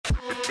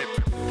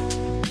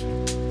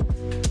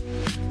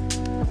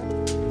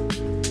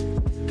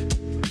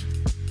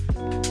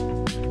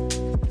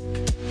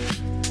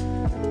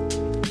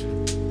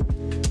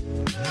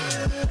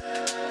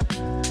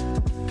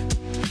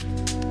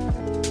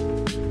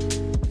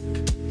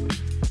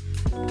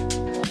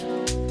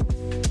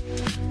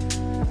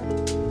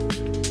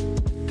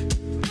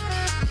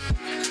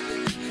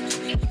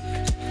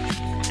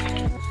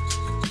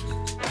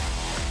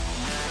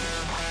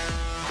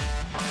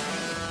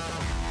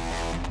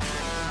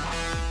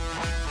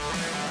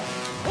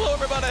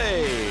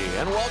everybody,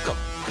 and welcome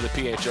to the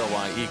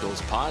PHLY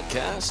Eagles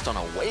podcast on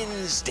a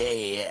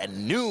Wednesday at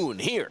noon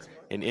here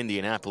in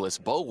Indianapolis.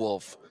 Bo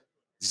Wolf,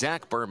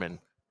 Zach Berman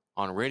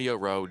on Radio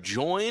Row,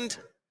 joined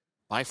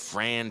by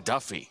Fran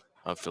Duffy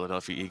of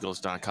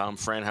PhiladelphiaEagles.com.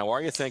 Fran, how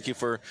are you? Thank you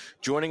for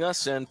joining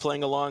us and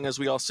playing along as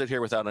we all sit here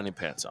without any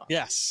pants on.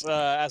 Yes,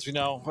 as we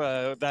know,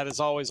 that is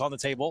always on the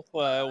table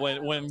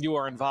when you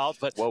are involved.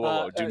 But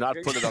Whoa. Do not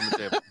put it on the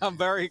table. I'm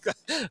very,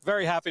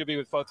 very happy to be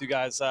with both you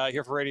guys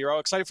here for Radio Row.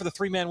 Excited for the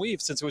three-man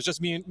weave since it was just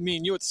me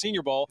and you at the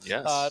Senior Bowl.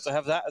 Yes. To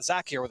have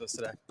Zach here with us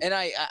today. And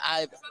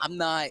I'm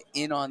not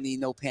in on the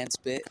no pants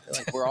bit.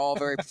 Like, we're all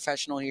very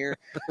professional here.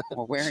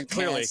 We're wearing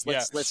pants.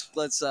 Clearly,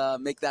 Let's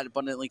make that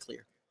abundantly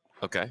clear.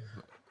 Okay.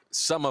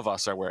 Some of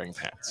us are wearing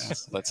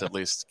pants. Let's at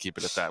least keep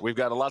it at that. We've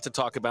got a lot to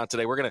talk about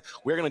today. We're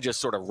gonna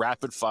just sort of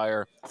rapid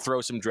fire throw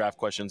some draft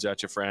questions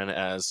at you, Fran,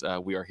 as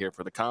we are here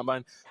for the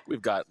Combine.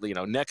 We've got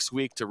next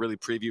week to really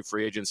preview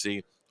free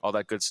agency, all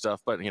that good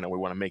stuff. But we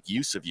want to make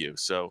use of you,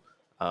 so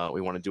we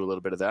want to do a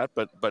little bit of that.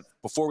 But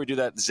before we do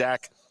that,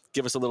 Zach,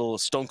 give us a little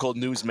Stone Cold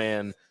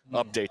Newsman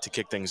update to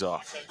kick things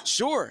off.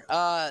 Sure.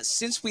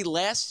 Since we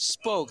last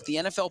spoke, the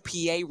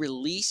NFLPA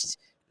released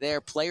their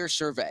player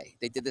survey.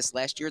 They did this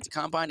last year at the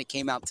Combine. It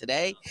came out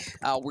today.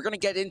 We're going to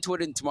get into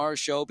it in tomorrow's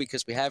show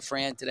because we have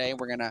Fran today.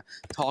 We're going to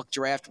talk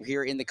draft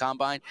here in the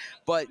Combine.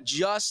 But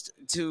just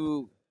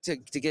to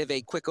give a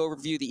quick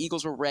overview, the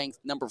Eagles were ranked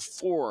number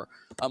 4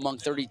 among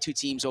 32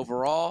 teams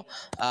overall.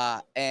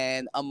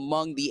 And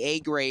among the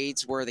A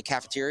grades were the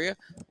cafeteria,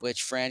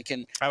 which Fran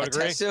can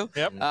attest to.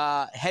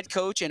 Yep. Head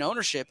coach and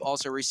ownership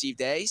also received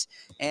A's.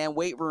 And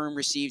weight room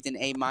received an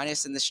A-,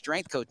 and the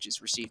strength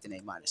coaches received an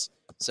A-.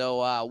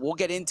 So we'll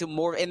get into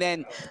more. And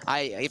then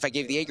if I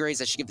gave the A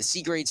grades, I should give the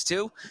C grades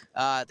too.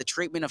 The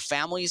treatment of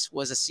families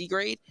was a C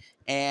grade,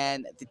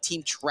 and the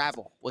team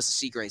travel was a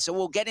C grade. So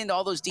we'll get into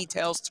all those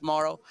details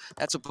tomorrow.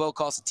 That's what Bo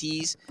calls a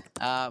tease.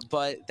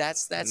 But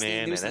that's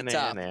the news at the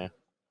top.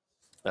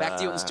 Back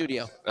to you in the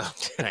studio.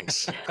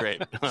 Thanks.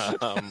 Great.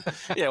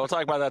 We'll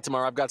talk about that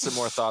tomorrow. I've got some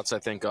more thoughts, I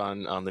think,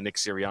 on the Nick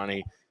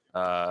Sirianni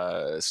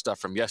stuff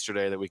from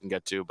yesterday that we can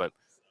get to, but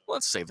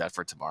let's save that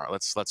for tomorrow.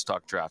 Let's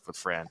talk draft with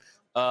Fran.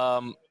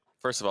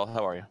 First of all,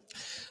 how are you?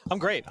 I'm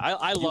great.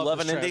 I love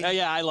an Indy?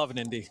 Yeah, I love an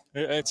Indy.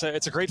 It's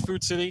a great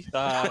food city.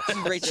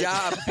 Great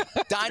job.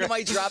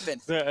 Dynamite dropping.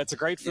 It's a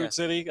great food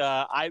city.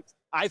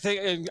 I think,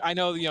 and I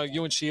know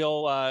you and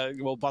Sheil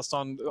will bust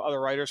on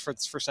other writers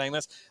for saying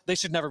this. They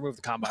should never move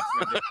the Combine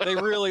from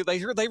Indy.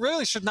 They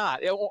really should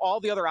not. All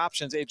the other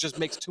options, it just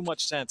makes too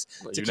much sense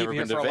to keep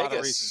here for a lot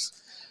of reasons.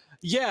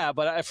 Yeah,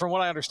 but from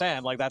what I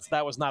understand,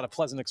 that was not a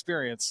pleasant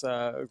experience.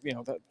 For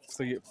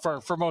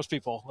most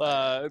people.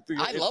 I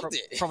loved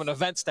it from an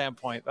event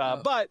standpoint.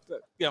 But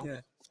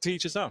to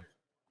each his own.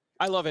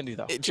 I love Indy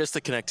though. Just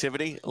the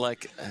connectivity,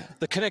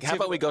 the connectivity. How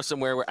about we go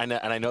somewhere where, and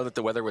I know that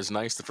the weather was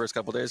nice the first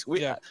couple of days.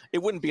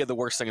 It wouldn't be the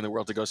worst thing in the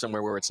world to go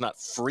somewhere where it's not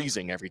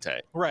freezing every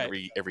day,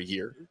 right? Every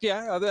year.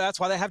 Yeah,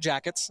 that's why they have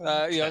jackets.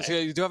 So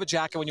you do have a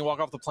jacket when you walk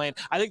off the plane.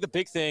 I think the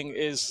big thing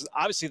is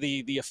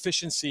obviously the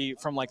efficiency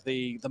from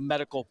the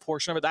medical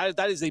portion of it.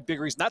 That is a big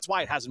reason. That's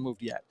why it hasn't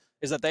moved yet.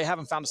 Is that they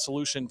haven't found a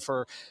solution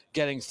for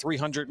getting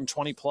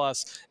 320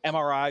 plus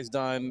MRIs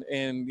done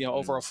in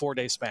over a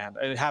 4-day span,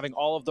 and having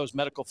all of those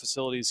medical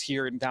facilities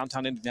here in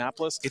downtown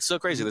Indianapolis. It's so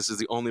crazy. This is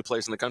the only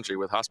place in the country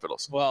with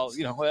hospitals. Well,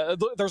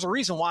 there's a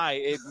reason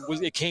why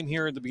it came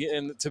here to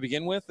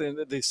begin with,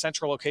 and the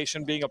central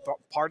location being a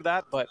part of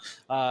that. But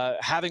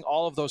having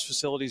all of those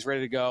facilities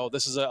ready to go,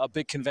 this is a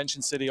big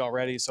convention city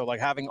already. So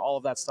having all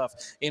of that stuff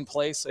in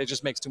place, it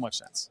just makes too much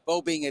sense.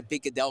 Bo, being a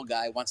big Goodell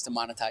guy, wants to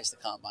monetize the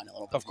Combine a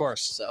little bit. Of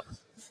course. So.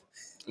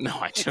 No,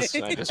 I just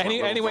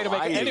any way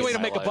to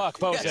make a buck,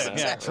 Bo.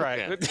 Yes,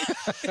 Right.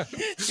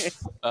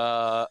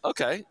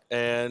 Okay.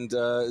 And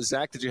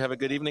Zach, did you have a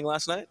good evening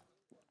last night?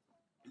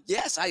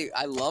 Yes,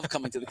 I love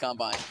coming to the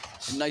Combine.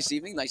 Nice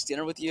evening, nice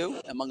dinner with you,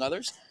 among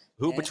others.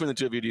 Who between the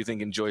two of you do you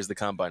think enjoys the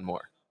Combine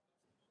more?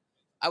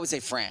 I would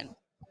say Fran.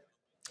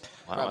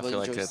 Wow, probably I feel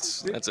like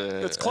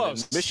that's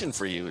close. An admission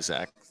for you,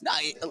 Zach. No,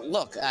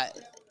 look,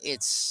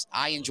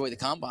 I enjoy the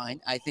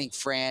Combine. I think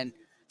Fran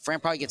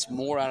probably gets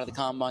more out of the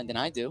Combine than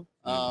I do.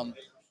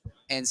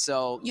 And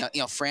so,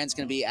 Fran's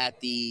going to be at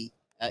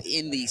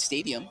in the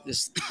stadium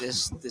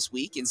this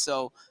week. And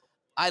so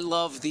I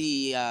love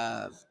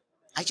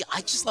I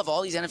just love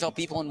all these NFL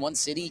people in one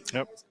city.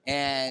 Yep.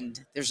 And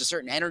there's a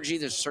certain energy,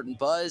 there's a certain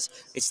buzz.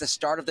 It's the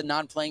start of the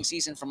non-playing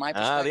season from my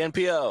perspective.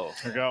 The NPO.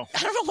 There you go.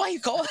 I don't know why you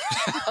call it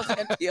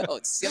NPO.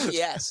 It's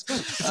CBS.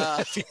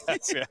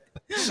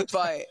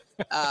 But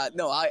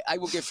no, I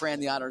will give Fran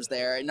the honors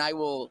there, and I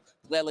will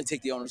gladly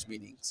take the owners'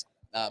 meetings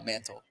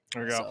mantle.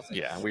 There we go. So,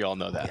 yeah, we all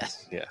know that.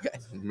 Yes. Yeah, okay.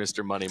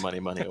 Mr. Money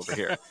over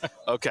here.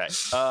 Okay.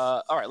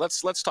 All right.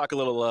 Let's talk a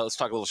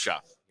little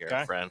shop here,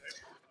 okay. Fran.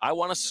 I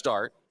want to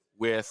start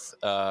with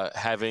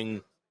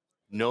having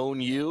known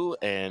you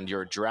and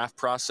your draft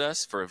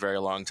process for a very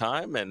long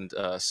time, and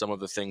some of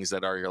the things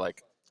that are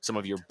some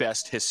of your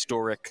best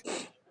historic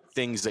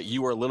things that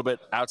you were a little bit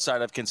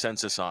outside of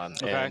consensus on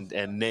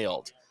and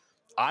nailed.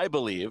 I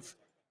believe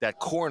that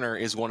corner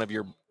is one of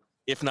your,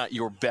 if not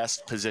your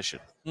best position.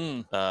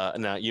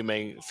 Now, you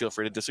may feel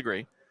free to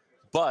disagree,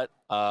 but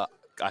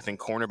I think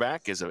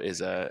cornerback is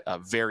a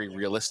very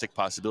realistic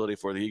possibility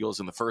for the Eagles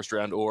in the first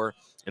round or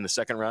in the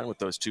second round with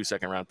those 2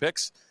 second-round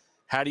picks.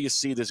 How do you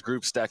see this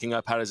group stacking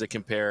up? How does it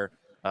compare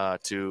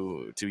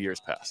to years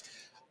past?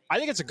 I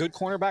think it's a good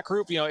cornerback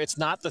group. It's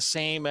not the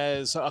same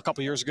as a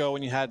couple years ago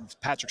when you had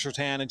Patrick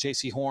Surtain and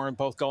J.C. Horn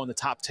both go in the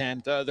top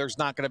 10. There's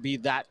not going to be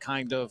that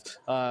kind of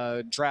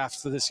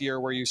draft this year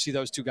where you see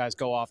those two guys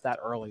go off that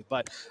early.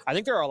 But I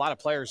think there are a lot of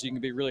players you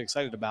can be really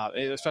excited about,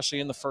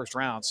 especially in the first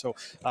round. So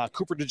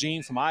Cooper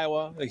DeJean from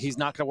Iowa, he's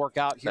not going to work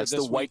out here That's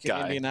this the white week guy,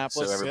 in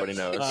Indianapolis. so everybody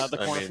knows. The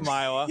corner from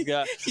Iowa.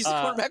 Yeah. He's a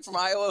cornerback from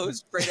Iowa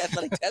who's great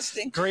athletic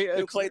testing.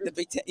 Who played the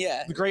Big Ten.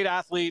 Yeah. Great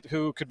athlete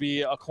who could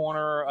be a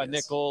corner, a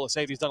nickel, a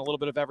safety. He's done a little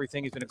bit of everything.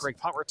 He's been a great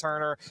punt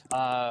returner,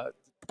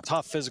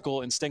 tough,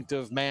 physical,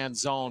 instinctive, man,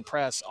 zone,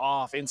 press,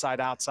 off, inside,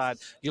 outside.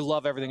 You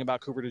love everything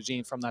about Cooper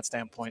DeJean from that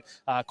standpoint.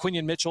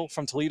 Quinion Mitchell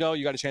from Toledo,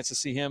 you got a chance to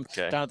see him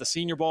down at the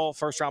Senior Bowl,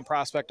 first-round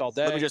prospect all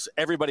day. Let me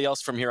everybody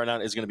else from here on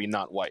out is going to be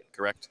not white,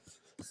 correct?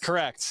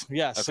 Correct.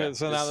 Yes. Okay.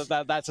 So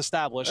now that's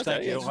established. Okay,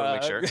 Thank you.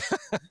 make sure.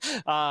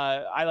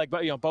 I like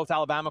both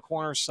Alabama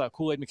corners,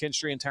 Kool-Aid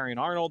McKinstry and Terrion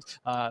Arnold.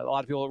 A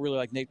lot of people really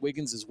like Nate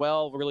Wiggins as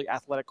well. Really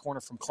athletic corner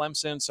from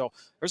Clemson. So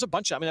there's a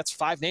bunch of. That's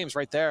 5 names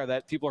right there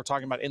that people are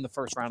talking about in the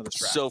first round of this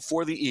draft. So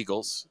for the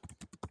Eagles,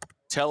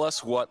 tell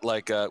us what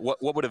would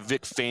a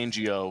Vic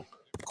Fangio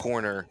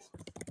corner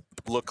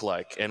look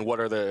like, and what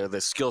are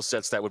the skill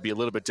sets that would be a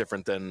little bit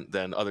different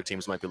than other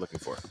teams might be looking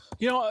for?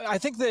 I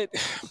think that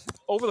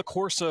over the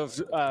course of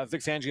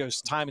Vic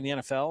Fangio's time in the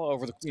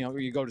NFL,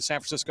 you go to San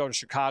Francisco, to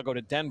Chicago,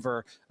 to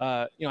Denver,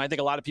 I think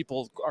a lot of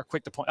people are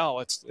quick to point,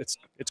 it's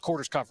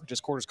quarters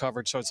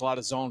coverage, so it's a lot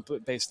of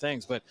zone-based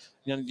things. But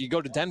you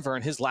go to Denver,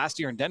 and his last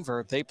year in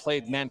Denver, they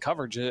played man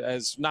coverage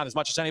as not as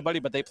much as anybody,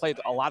 but they played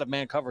a lot of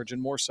man coverage,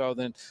 and more so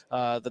than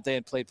that they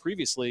had played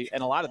previously.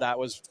 And a lot of that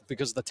was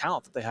because of the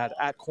talent that they had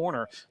at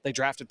corner. They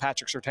drafted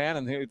Patrick Surtain,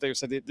 and they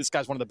said, this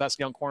guy's one of the best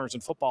young corners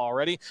in football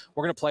already.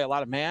 We're going to play a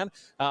lot of man.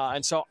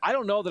 And so I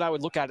don't know that I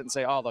would look at it and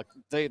say, look,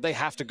 they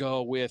have to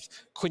go with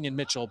Quinion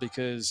Mitchell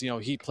because,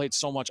 he played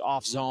so much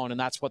off zone, and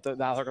that's how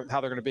they're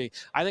going to be.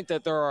 I think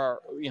that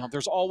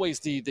there's always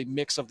the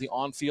mix of the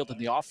on field and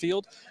the off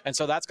field. And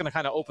so that's going to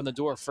kind of open the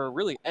door for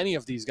really any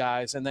of these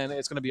guys. And then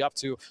it's going to be up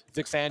to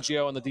Vic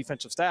Fangio and the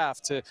defensive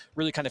staff to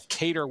really kind of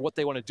cater what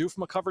they want to do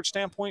from a coverage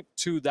standpoint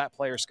to that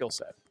player skill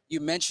set. You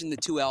mentioned the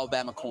 2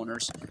 Alabama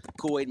corners.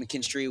 Kool-Aid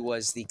McKinstry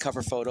was the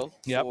cover photo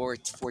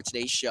for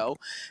today's show.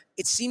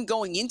 It seemed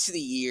going into the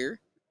year,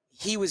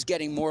 he was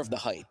getting more of the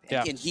hype,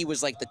 and he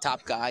was like the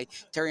top guy.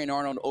 Terrion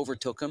Arnold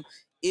overtook him.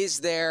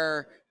 Is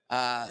there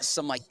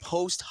some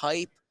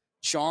post-hype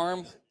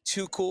charm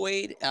to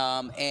Kool-Aid?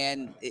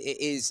 And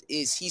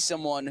is he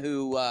someone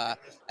who I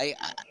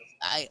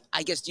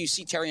guess, do you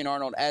see Terrion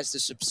Arnold as the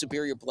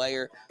superior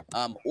player,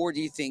 or do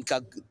you think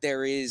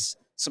there is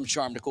some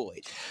charm to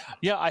Kool-Aid?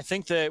 Yeah, I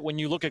think that when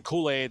you look at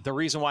Kool-Aid, the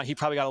reason why he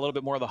probably got a little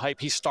bit more of the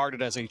hype, he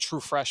started as a true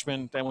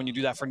freshman. And when you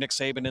do that for Nick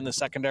Saban in the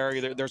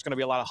secondary, there's going to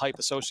be a lot of hype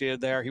associated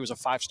there. He was a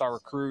 5-star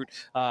recruit.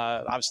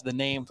 Obviously, the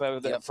name for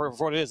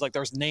what it is,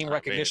 there's name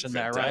recognition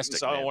there, right?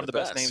 So one of the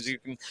best names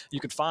you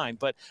could find.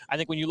 But I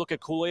think when you look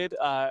at Kool-Aid,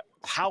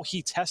 how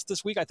he tests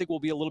this week, I think will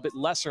be a little bit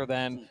lesser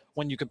than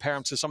when you compare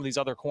him to some of these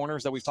other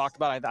corners that we've talked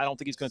about. I don't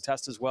think he's going to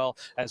test as well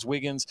as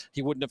Wiggins.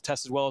 He wouldn't have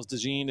tested as well as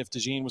DeJean if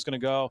DeJean was going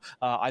to go.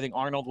 I think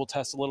Arnold will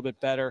test a little bit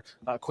better.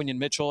 Quinion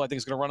Mitchell, I think,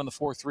 is going to run in the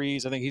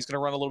 4.3s. I think he's going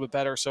to run a little bit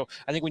better. So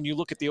I think when you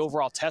look at the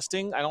overall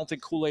testing, I don't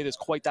think Kool-Aid is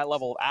quite that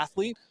level of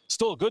athlete.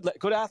 Still a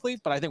good athlete,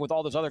 but I think with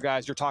all those other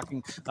guys, you're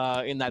talking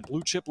in that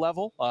blue chip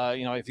level.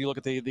 If you look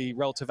at the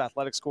relative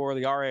athletic score,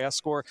 the RAS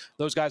score,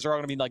 those guys are all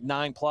going to be like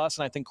 9+,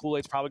 and I think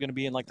Kool-Aid's probably going to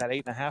be in like that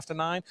 8.5 to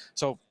 9.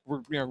 So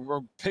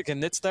we're picking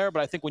nits there,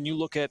 but I think when you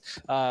look at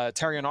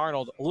Terrion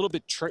Arnold, a little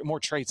bit more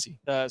traitsy.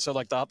 So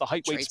like the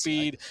height, weight,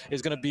 speed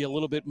is going to be a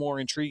little bit more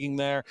intriguing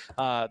there.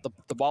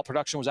 The ball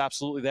production was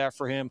absolutely there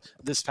for him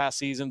this past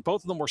season.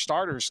 Both of them were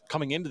starters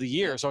coming into the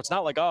year, so it's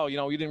not like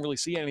you didn't really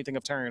see anything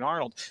of Terrion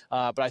Arnold.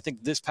 But I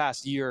think this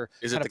past year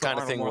is it the kind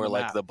of thing where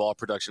like the ball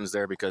production is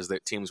there because the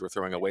teams were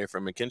throwing away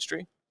from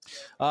McKinstry?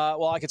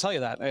 Well, I can tell you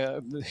that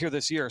here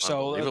this year.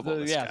 So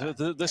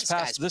this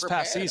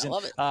past season,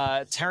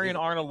 Terrion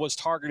Arnold was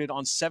targeted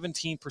on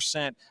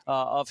 17%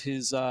 of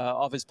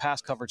his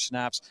pass coverage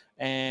snaps,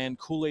 and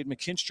Kool-Aid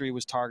McKinstry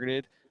was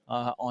targeted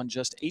on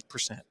just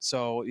 8%.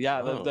 So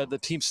the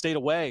team stayed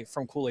away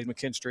from Kool-Aid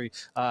McKinstry,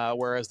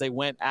 whereas they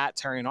went at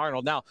Terrion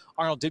Arnold. Now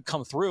Arnold did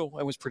come through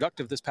and was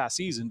productive this past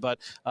season, but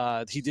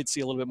he did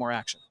see a little bit more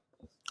action.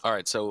 All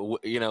right, so,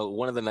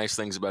 one of the nice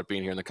things about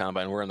being here in the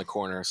Combine, we're in the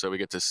corner, so we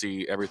get to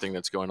see everything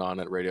that's going on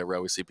at Radio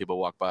Row. We see people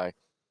walk by.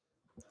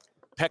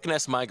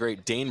 Peckness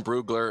migrate, Dane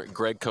Brugler,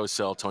 Greg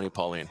Cosell, Tony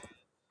Pauline.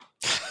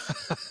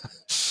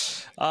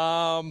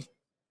 All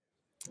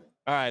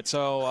right,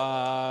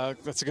 so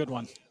that's a good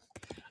one.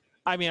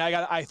 I mean,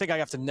 I think I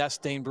have to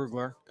nest Dane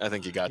Brugler. I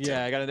think you got to.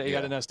 Yeah, you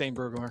got to nest Dane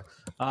Brugler.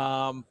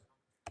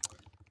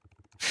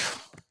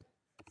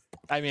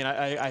 I mean,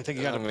 I think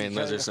you got to. I mean,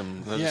 those are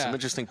some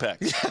interesting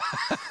picks.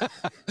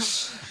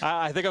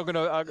 I think I'm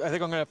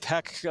gonna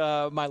peck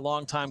my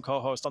longtime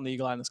co-host on the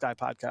Eagle Eye in the Sky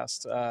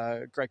podcast,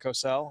 Greg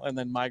Cosell, and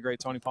then migrate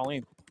Tony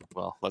Pauline.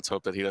 Well, let's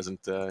hope that he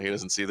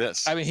doesn't see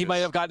this. I mean, he might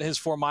have gotten his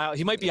 4 mile.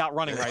 He might be out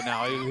running right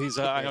now.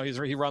 I know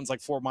he runs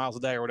like 4 miles a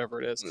day or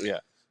whatever it is. Yeah.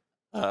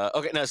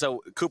 Okay. Now,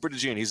 so Cooper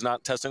DeJean, he's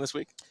not testing this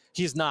week?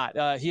 He's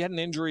not. He had an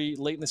injury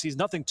late in the season.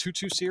 Nothing too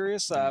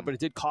serious, but it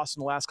did cost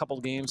him the last couple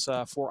of games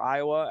for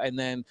Iowa, and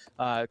then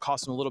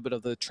cost him a little bit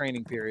of the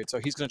training period. So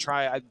he's going to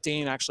try.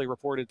 Dane actually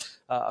reported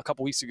a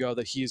couple weeks ago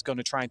that he's going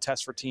to try and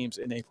test for teams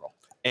in April.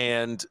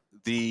 And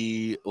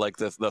the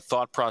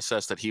thought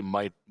process that he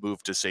might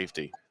move to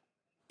safety,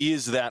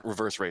 is that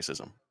reverse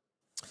racism?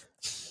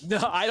 No,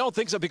 I don't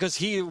think so, because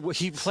he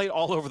played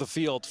all over the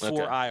field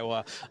for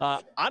Iowa.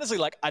 Honestly,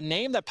 like a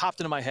name that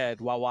popped into my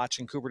head while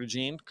watching Cooper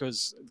DeJean,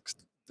 because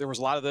there was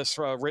a lot of this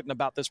written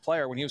about this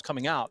player when he was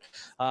coming out.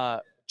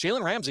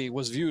 Jalen Ramsey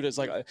was viewed as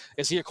like,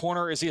 is he a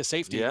corner? Is he a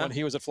safety when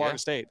he was at Florida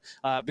State?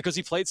 Because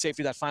he played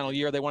safety that final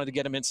year. They wanted to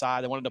get him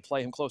inside. They wanted to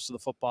play him close to the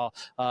football,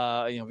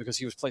 because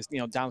he was placed,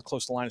 down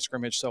close to the line of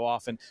scrimmage so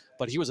often.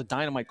 But he was a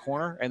dynamite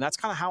corner, and that's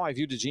kind of how I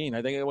view DeJean.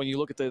 I think when you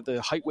look at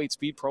the height, weight,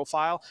 speed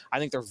profile, I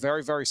think they're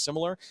very, very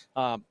similar.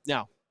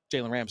 Now,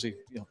 Jalen Ramsey,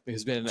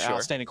 has been an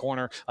outstanding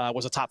corner,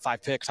 was a top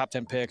 5 pick, top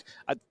 10 pick.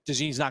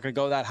 DeJean's not going to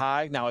go that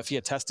high. Now, if he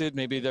had tested,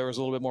 maybe there was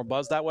a little bit more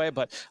buzz that way.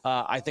 But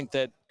I think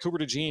that Cooper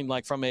DeJean,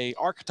 like from a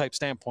archetype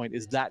standpoint,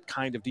 is that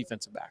kind of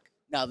defensive back.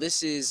 Now,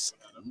 this is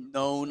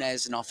known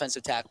as an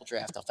offensive tackle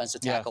draft,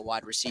 offensive tackle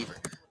wide receiver.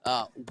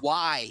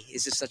 Why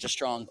is this such a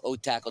strong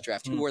O-tackle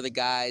draft? Who are the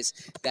guys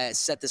that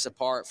set this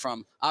apart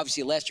from,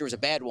 obviously last year was a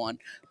bad one,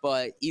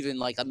 but even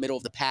like a middle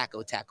of the pack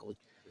O-tackle?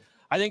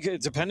 I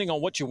think depending on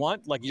what you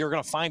want, like you're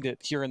going to find it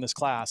here in this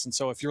class. And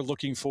so if you're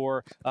looking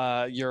for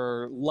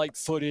your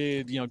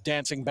light-footed,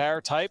 dancing bear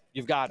type,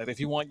 you've got it. If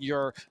you want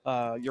your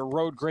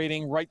road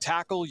grading right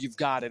tackle, you've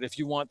got it. If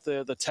you want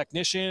the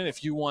technician,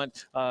 if you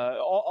want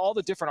all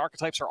the different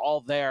archetypes are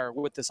all there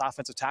with this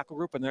offensive tackle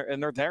group, and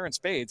they're there in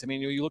spades. I mean,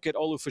 you look at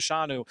Olu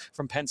Fashanu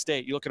from Penn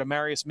State, you look at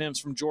Amarius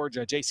Mims from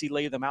Georgia, J.C.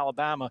 Latham,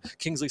 Alabama,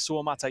 Kingsley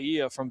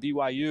Sewell-Mataia from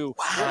BYU.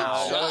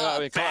 Wow!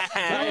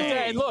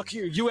 And look,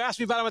 you asked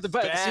me about him at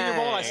the Senior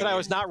Bowl. I said I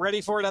was not ready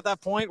for it at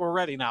that point. We're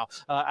ready now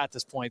at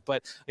this point.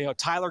 But,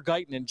 Tyler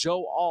Guyton and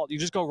Joe Alt, you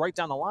just go right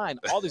down the line.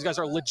 All these guys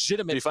are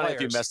legitimate players. It'd be funny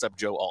if you messed up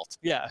Joe Alt.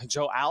 Yeah,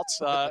 Joe Alt.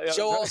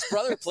 Joe Alt's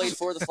brother played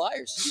for the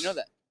Flyers. You know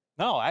that?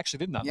 No, I actually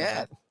did not know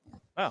that.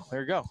 Oh,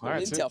 there you go. All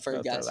right. Intel for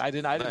you guys. I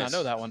did not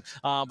know that one.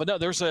 But no,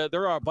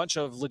 there are a bunch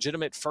of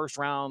legitimate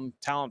first-round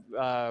talent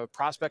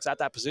prospects at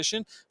that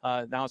position.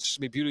 Now it's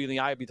just going to be beauty in the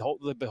eye of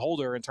the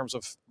beholder in terms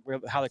of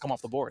how they come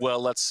off the board. Well,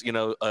 let's,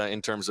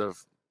 in terms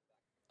of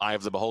eye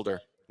of the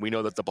beholder, we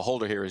know that the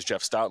beholder here is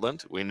Jeff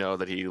Stoutland. We know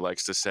that he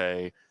likes to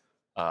say,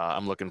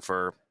 I'm looking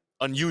for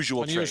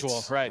unusual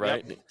traits.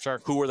 Right? Yep,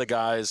 sure. Who are the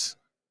guys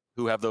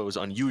who have those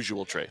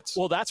unusual traits?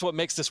 Well, that's what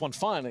makes this one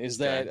fun, is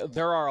that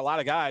there are a lot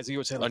of guys you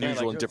would say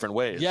unusual in different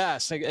ways.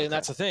 Yes, and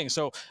that's the thing.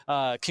 So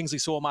Kingsley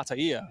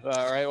Sewell-Mataia,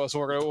 right? So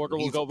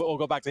we'll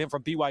go back to him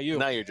from BYU.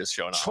 Now you're just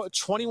showing off.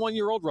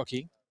 21-year-old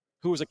rookie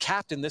who was a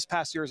captain this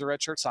past year as a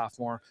redshirt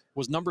sophomore,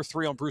 was number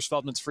 3 on Bruce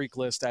Feldman's freak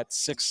list at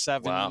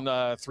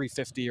 6'7",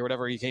 350 or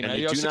whatever he came in. And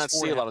you do not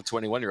see a lot of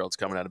 21-year-olds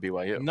coming out of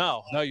BYU.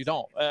 No, you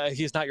don't.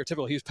 He's not your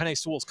typical. He was Penei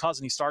Sewell's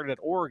cousin. He started at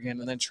Oregon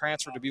and then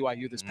transferred to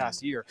BYU this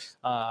past year.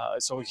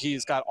 So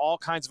he's got all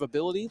kinds of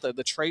ability.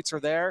 The traits are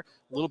there.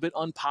 A little bit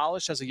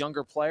unpolished as a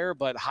younger player,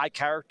 but high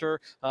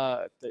character.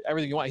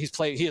 Everything you want.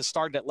 He has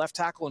started at left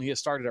tackle and he has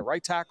started at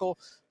right tackle.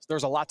 So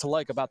there's a lot to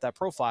like about that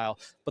profile.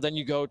 But then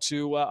you go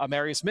to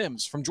Amarius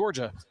Mims from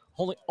Georgia.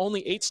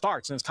 Only 8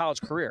 starts in his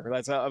college career.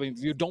 That's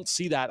you don't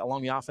see that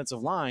along the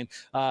offensive line.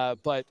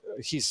 But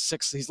he's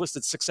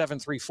listed 6'7",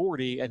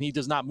 340, and he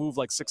does not move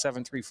like 6'7",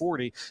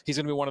 340. He's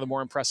going to be one of the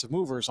more impressive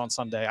movers on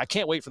Sunday. I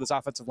can't wait for this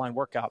offensive line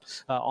workout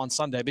on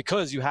Sunday,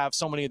 because you have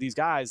so many of these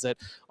guys that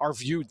are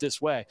viewed this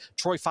way.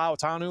 Troy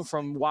Fautanu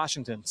from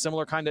Washington,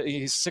 similar kind of.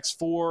 He's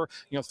 6'4",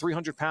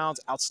 300 pounds,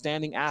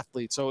 outstanding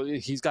athlete. So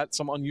he's got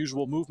some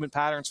unusual movement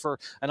patterns for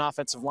an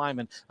offensive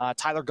lineman.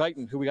 Tyler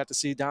Guyton, who we got to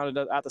see down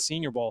at the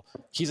Senior Bowl,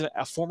 he's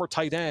a former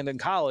tight end in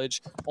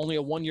college, only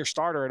a 1-year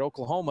starter at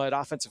Oklahoma at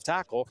offensive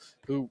tackle,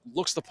 who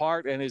looks the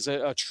part and is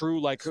a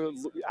true,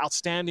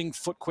 outstanding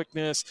foot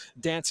quickness,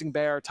 dancing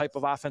bear type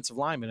of offensive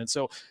lineman. And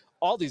so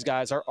all these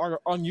guys are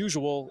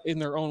unusual in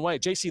their own way.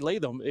 J.C.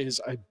 Latham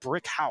is a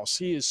brick house.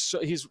 He's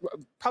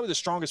probably the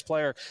strongest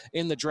player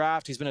in the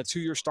draft. He's been a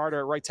 2-year starter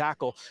at right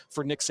tackle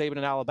for Nick Saban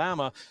in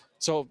Alabama.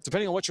 So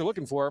depending on what you're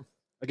looking for,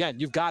 again,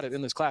 you've got it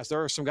in this class.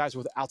 There are some guys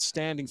with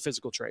outstanding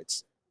physical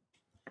traits.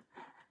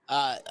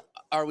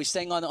 Are we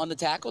staying on the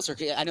tackles? Or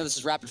I know this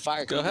is rapid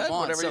fire. Go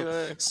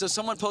ahead. So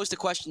someone posed a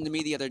question to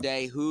me the other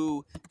day: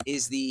 who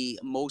is the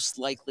most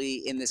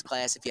likely in this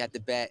class, if you had to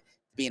bet,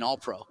 to be an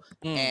All-Pro?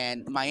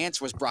 And my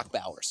answer was Brock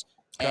Bowers.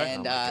 Okay.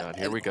 And, oh my God,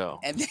 here we go.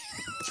 And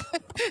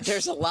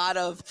there's a lot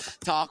of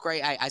talk,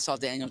 right? I saw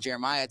Daniel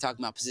Jeremiah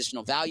talking about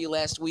positional value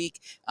last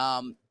week.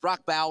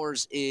 Brock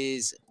Bowers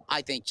is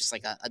I think, just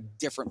like a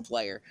different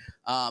player.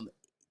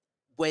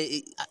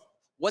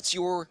 What's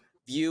your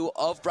view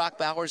of Brock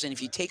Bowers? And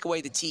if you take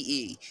away the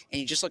TE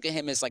and you just look at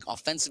him as like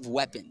offensive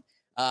weapon,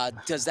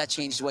 does that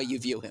change the way you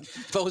view him?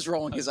 Bo's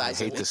rolling his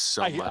eyes. I hate this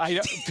so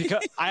much.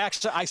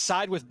 Because I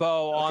side with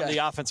Bo on the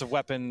offensive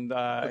weapon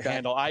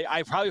handle.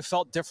 I probably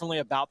felt differently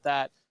about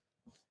that,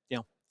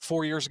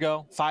 4 years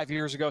ago, 5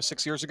 years ago,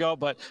 6 years ago.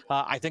 But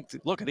I think,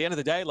 look, at the end of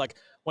the day, like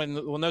when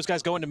those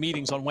guys go into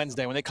meetings on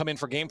Wednesday, when they come in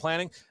for game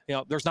planning,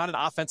 there's not an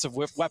offensive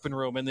weapon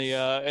room in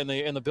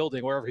the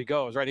building wherever he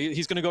goes, right?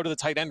 He's going to go to the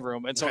tight end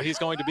room, and so he's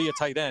going to be a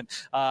tight end.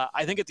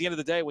 I think at the end of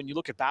the day, when you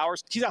look at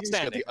Bowers, he's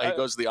outstanding. He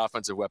goes to the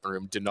offensive weapon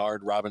room. Denard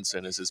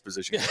Robinson is his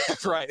position. Yeah,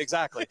 right,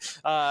 exactly.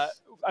 I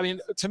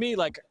mean, to me,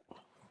 like,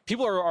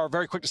 people are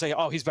very quick to say,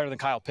 "Oh, he's better than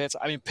Kyle Pitts."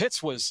 I mean,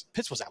 Pitts was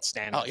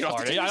outstanding at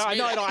Florida. I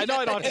know I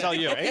don't have to tell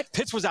you.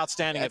 Pitts was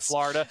outstanding at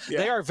Florida. Yeah.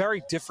 They are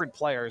very different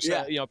players.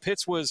 Yeah.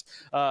 Pitts was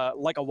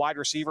like a wide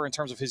receiver in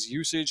terms of his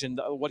usage and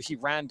what he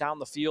ran down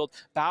the field.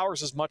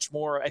 Bowers is much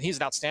more, and he's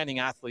an outstanding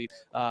athlete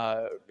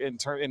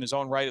in his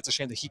own right. It's a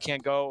shame that he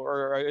can't go,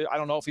 or I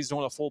don't know if he's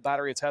doing a full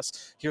battery of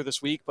tests here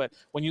this week. But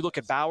when you look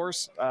at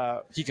Bowers,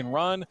 he can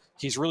run.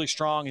 He's really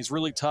strong. He's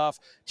really tough.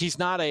 He's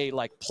not a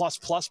like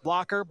plus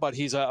blocker, but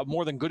he's a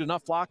more than good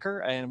enough blocker.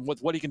 And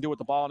with what he can do with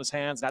the ball in his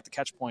hands and at the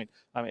catch point,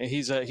 I mean,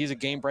 he's a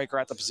game breaker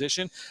at the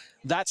position.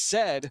 That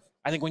said,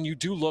 I think when you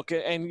do look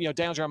at, and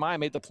Daniel Jeremiah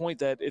made the point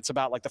that it's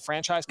about like the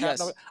franchise tag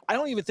number. I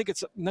don't even think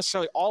it's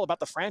necessarily all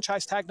about the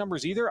franchise tag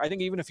numbers either. I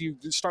think even if you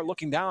start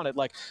looking down at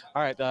like,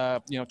 all right,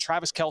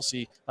 Travis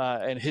Kelce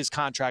and his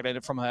contract,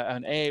 and from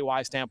an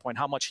AAY standpoint,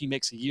 how much he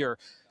makes a year,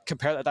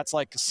 compare that. That's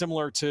like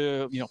similar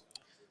to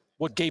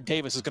what Gabe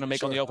Davis is going to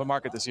make on the open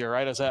market this year,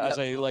 right? As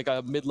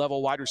a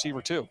mid-level wide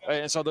receiver too.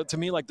 And so to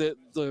me, like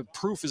the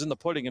proof is in the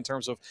pudding in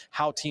terms of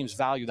how teams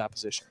value that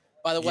position.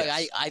 By the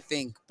way, I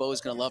think Bo is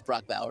going to love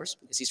Brock Bowers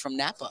because he's from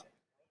Napa.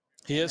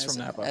 He is from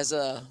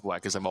Napa. Why?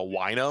 Because I'm a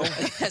wino?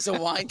 As a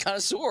wine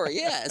connoisseur,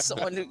 yeah. As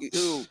someone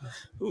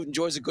who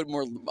enjoys a good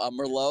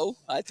Merlot,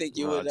 I think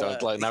you would.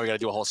 Now we got to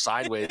do a whole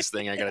sideways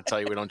thing. I got to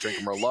tell you we don't drink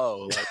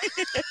Merlot.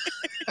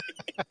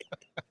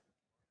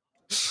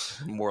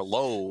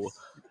 Merlot.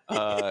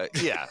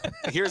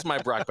 Here's my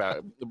Brock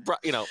Bowers.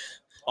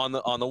 On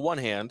the one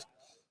hand,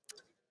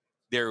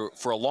 there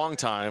for a long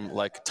time,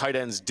 like tight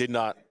ends did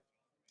not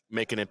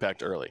make an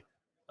impact early,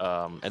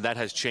 and that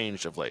has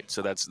changed of late.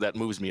 So that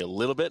moves me a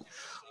little bit.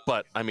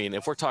 But I mean,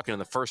 if we're talking in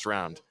the first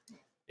round,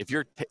 if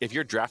you're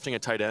drafting a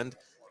tight end,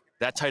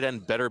 that tight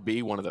end better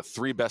be one of the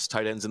 3 best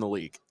tight ends in the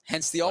league.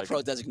 Hence the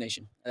All-Pro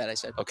designation that I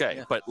said.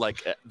 Okay, but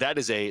like that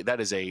is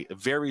a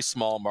very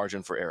small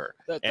margin for error.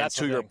 And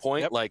to your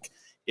point, like.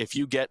 If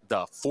you get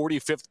the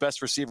 45th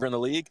best receiver in the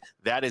league,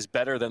 that is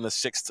better than the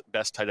 6th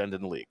best tight end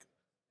in the league,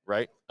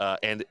 right?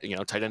 And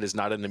tight end is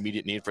not an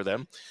immediate need for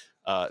them.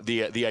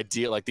 The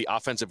idea, like the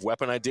offensive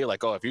weapon idea,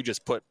 like if you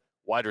just put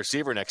wide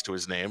receiver next to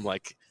his name,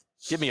 like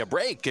give me a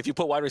break. If you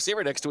put wide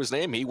receiver next to his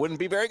name, he wouldn't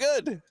be very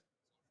good.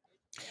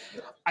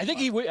 I think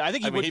he would. I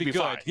think he would be good.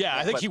 Fine. Yeah,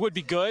 I think he would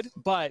be good.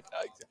 But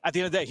at the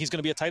end of the day, he's going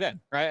to be a tight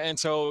end, right? And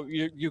so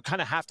you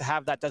kind of have to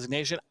have that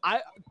designation.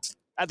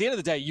 At the end of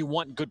the day, you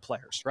want good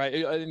players, right?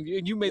 And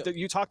you made that.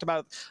 You talked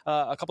about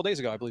a couple days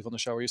ago, I believe, on the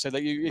show, where you said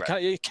that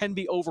it can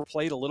be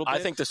overplayed a little bit. I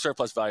think the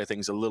surplus value thing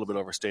is a little bit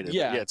overstated.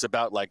 Yeah, it's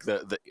about like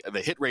the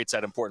hit rates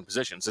at important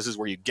positions. This is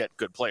where you get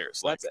good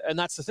players. And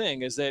that's the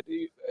thing is that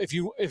if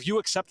you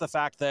accept the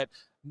fact that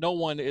no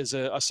one is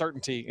a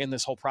certainty in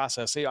this whole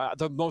process. I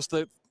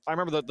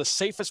remember the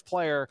safest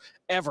player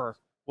ever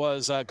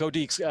was Go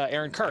Deeks,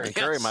 Aaron Curry. Aaron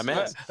Curry, my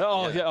man.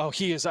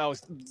 He is.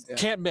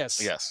 Can't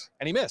miss. Yes,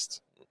 and he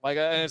missed. Like,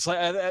 and it's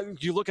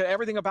like you look at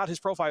everything about his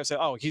profile and say,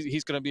 oh,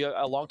 he's going to be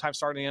a long-time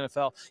starter in the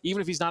NFL.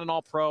 Even if he's not an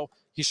all-pro,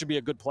 he should be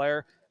a good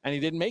player. And he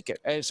didn't make it.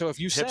 And so if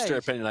you say... Hipster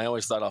opinion, I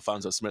always thought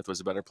Alfonso Smith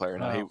was a better player.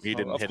 No, he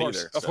didn't hit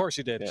either. Of course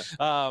he did.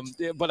 Yeah.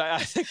 But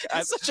I think...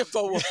 That's such a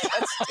Bo right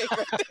there.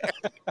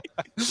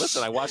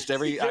 Listen, I watched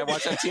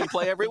that team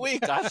play every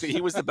week. He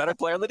was the better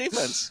player on the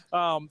defense.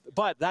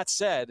 But that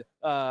said...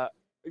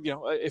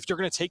 if you're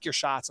going to take your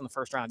shots in the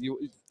first round, you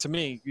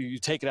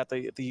take it at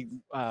the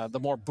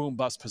more boom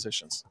bust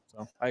positions.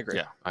 So I agree.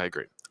 Yeah, I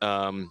agree.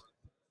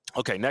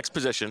 Okay, next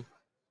position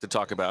to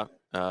talk about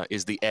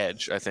is the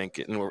edge. I think,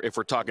 and if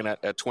we're talking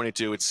at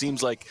 22, it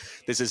seems like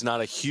this is not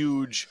a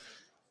huge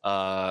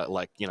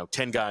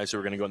 10 guys who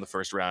are going to go in the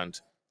first round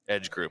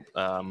edge group.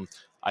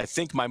 I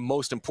think my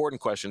most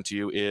important question to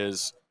you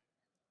is: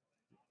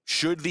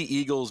 should the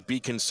Eagles be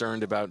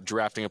concerned about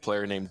drafting a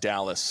player named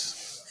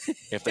Dallas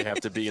if they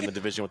have to be in the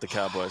division with the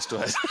Cowboys?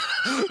 Great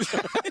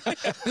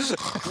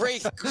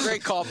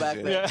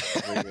callback there.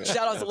 Yeah.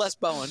 Shout out to Les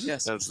Bowen.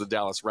 Yes, that's the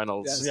Dallas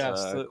Reynolds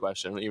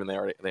question. Even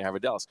they have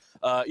a Dallas.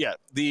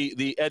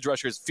 The edge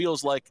rushers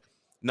feels like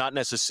not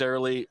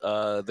necessarily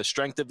the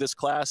strength of this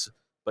class,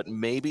 but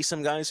maybe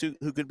some guys who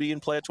could be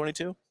in play at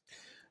 22.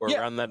 or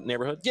around that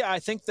neighborhood? Yeah, I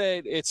think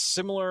that it's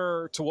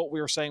similar to what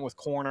we were saying with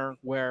corner,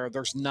 where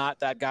there's not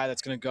that guy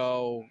that's going to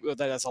go,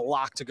 that has a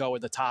lock to go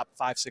in the top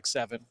 5, 6,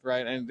 7,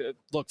 right? And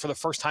look, for the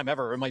first time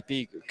ever, it might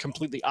be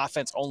completely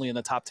offense only in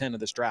the top 10 of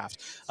this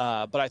draft.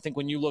 But I think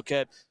when you look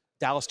at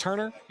Dallas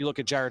Turner, you look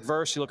at Jared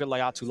Verse, you look at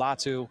Laiatu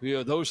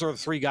Latu, those are the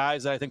three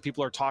guys that I think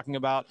people are talking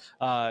about,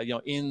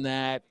 in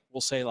that,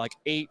 we'll say, like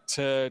 8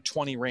 to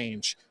 20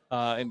 range.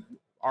 And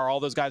are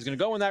all those guys going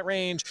to go in that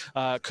range?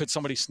 Could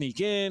somebody sneak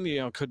in?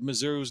 Could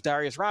Mizzou's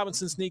Darius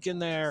Robinson sneak in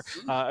there?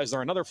 Is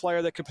there another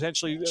player that could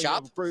potentially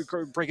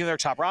break in there?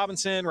 Chop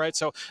Robinson, right?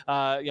 So,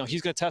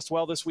 he's going to test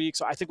well this week.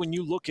 So I think when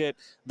you look at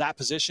that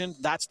position,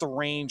 that's the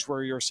range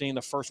where you're seeing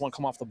the first one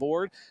come off the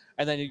board.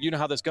 And then you know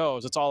how this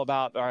goes. It's all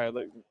about, all right,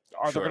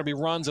 are there going to be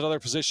runs at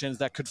other positions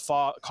that could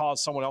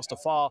cause someone else to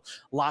fall?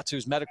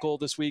 Latu's medical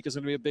this week is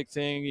going to be a big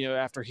thing.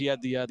 After he had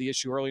the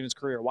issue early in his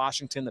career at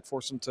Washington that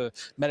forced him to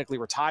medically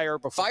retire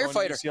before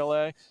going to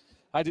UCLA.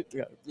 I did.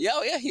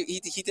 Yeah.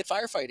 He did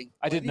firefighting.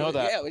 I didn't know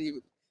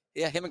that.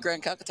 Yeah, him and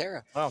Grant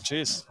Calcaterra. Oh,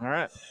 geez. All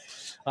right.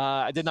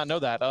 I did not know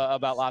that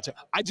about Latu.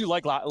 I do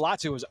like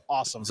Latu. Is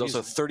awesome. He's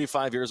also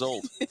 35 years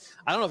old.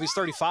 I don't know if he's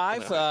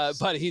 35,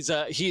 but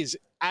he's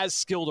as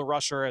skilled a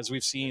rusher as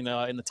we've seen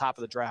in the top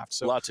of the draft.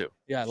 So Latu.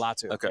 Yeah,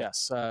 Latu. Okay.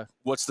 Yes.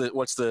 What's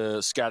the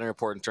scouting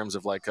report in terms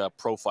of like a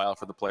profile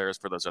for the players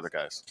for those other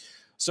guys?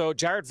 So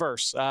Jared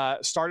Verse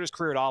started his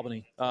career at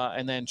Albany,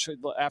 and then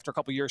after a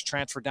couple of years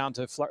transferred down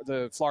to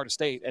the Florida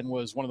State and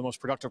was one of the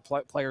most productive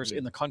players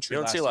in the country.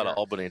 You don't see a lot of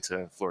Albany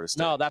to Florida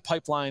State. No, that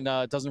pipeline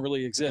doesn't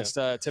really exist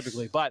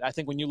typically. But I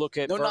think when you look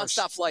at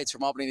nonstop flights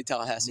from Albany to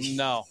Tallahassee.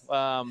 No,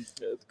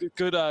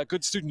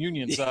 good student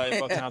unions in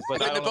both towns.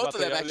 But I don't know both of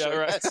them actually.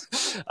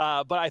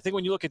 Right. But I think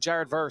when you look at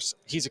Jared Verse,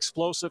 he's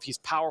explosive, he's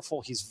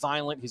powerful, he's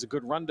violent, he's a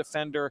good run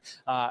defender.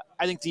 I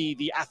think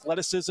the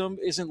athleticism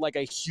isn't like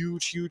a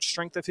huge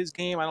strength of his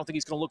game. I don't think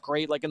he's going to look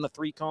great like in the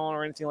 3-cone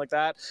or anything like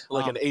that.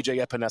 Like an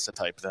AJ Epinesa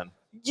type then.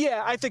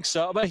 Yeah, I think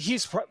so. But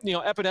he's,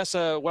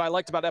 Epinesa, what I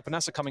liked about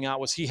Epinesa coming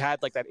out was he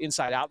had like that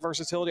inside-out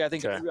versatility. I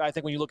think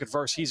when you look at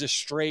Verse, he's a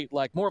straight,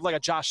 like more of like a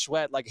Josh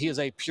Sweat. Like he is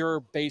a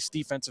pure base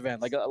defensive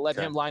end. Like let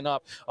him line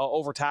up,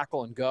 over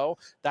tackle and go.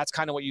 That's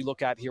kind of what you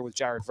look at here with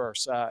Jared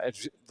Verse.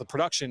 The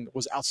production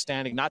was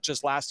outstanding, not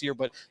just last year,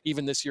 but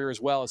even this year as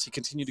well. As he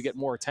continued to get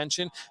more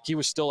attention, he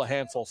was still a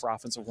handful for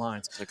offensive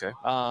lines. Okay.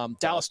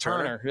 Dallas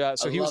Turner. Yeah,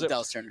 so he was a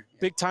Dallas Turner.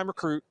 Big-time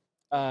recruit.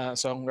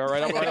 So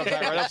right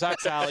up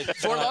Zach's alley.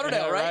 Fort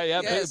Lauderdale, right?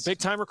 Yeah, yes. big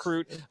time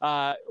recruit.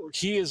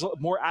 He is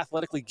more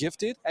athletically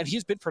gifted, and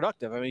he's been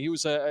productive. I mean, he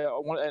was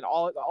an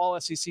all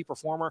SEC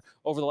performer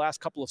over the last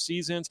couple of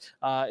seasons.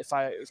 If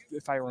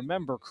I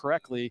remember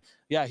correctly,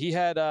 yeah, he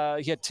had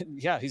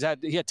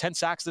 10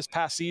 sacks this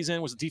past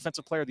season. Was a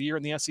defensive player of the year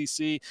in the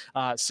SEC.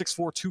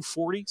 6'4",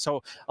 240.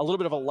 So a little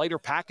bit of a lighter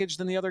package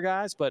than the other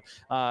guys, but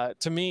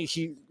to me,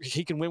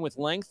 he can win with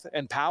length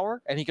and power,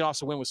 and he can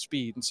also win with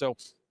speed. And so,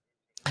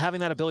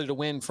 having that ability to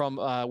win from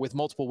with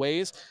multiple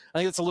ways, I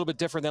think it's a little bit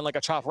different than like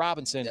a Chop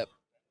Robinson,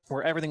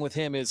 where everything with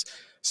him is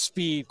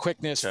speed,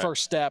 quickness,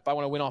 first step. I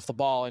want to win off the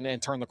ball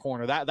and turn the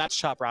corner. That's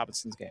Chop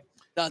Robinson's game.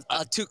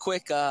 Too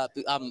quick.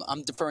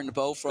 I'm deferring to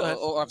Bo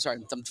I'm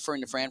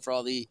deferring to Fran for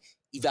all the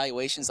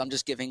evaluations. I'm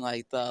just giving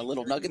like the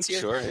little nuggets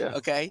here. Sure, yeah.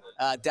 Okay.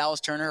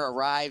 Dallas Turner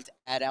arrived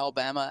at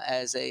Alabama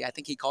as I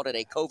think he called it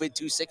a COVID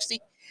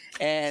 260.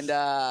 And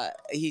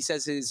he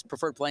says his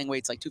preferred playing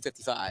weight's like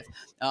 255.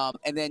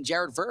 And then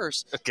Jared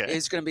Verse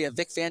is going to be a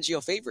Vic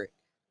Fangio favorite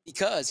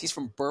because he's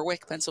from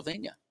Berwick,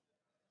 Pennsylvania.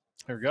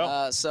 There we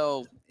go.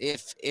 So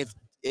if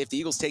the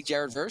Eagles take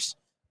Jared Verse,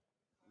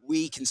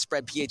 we can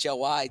spread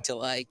PHLY to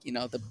like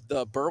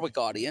the Berwick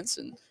audience,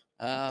 and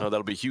no,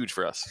 that'll be huge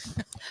for us.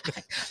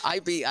 I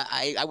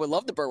would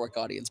love the Berwick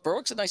audience.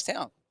 Berwick's a nice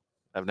town.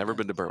 I've never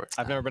been to Berwick.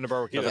 I've never been to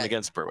Berwick. Nothing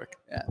against Berwick.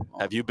 Yeah. Well,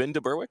 have you been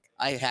to Berwick?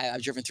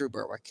 I've driven through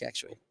Berwick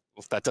actually.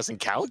 Well, that doesn't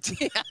count.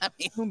 Yeah, I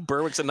mean,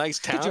 Berwick's a nice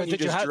town.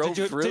 Did you have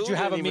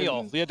a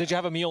meal? Yeah, did you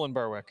have a meal in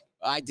Berwick?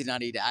 I did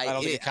not eat it.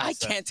 I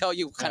can't tell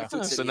you what kind of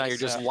food. So now you're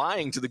just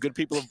lying to the good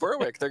people of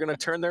Berwick. They're going to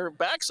turn their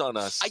backs on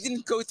us. I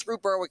didn't go through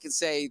Berwick and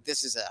say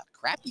this is a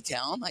crappy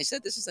town. I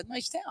said this is a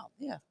nice town.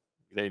 Yeah.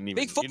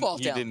 Big football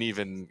town. You didn't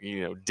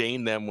even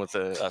deign them with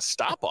a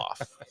stop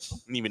off.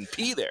 Didn't even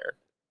pee there.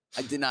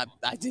 I did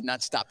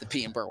not stop to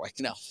pee in Berwick.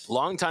 No.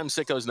 Longtime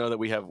sickos know that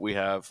we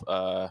have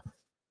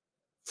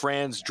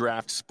Fran's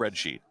draft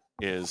spreadsheet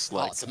is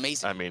like, it's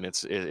amazing. I mean,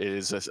 it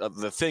is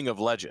the thing of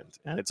legend,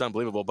 and it's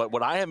unbelievable. But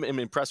what I am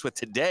impressed with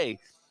today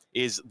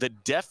is the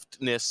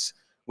deftness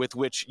with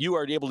which you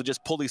are able to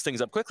just pull these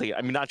things up quickly.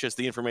 I mean, not just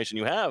the information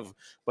you have,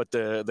 but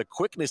the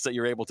quickness that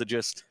you're able to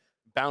just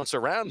bounce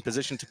around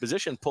position to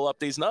position, pull up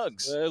these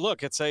nugs.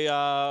 Look,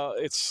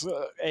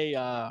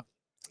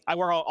 I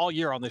work all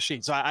year on this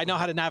sheet, so I know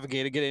how to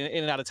navigate it, get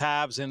in and out of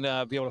tabs, and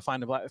be able to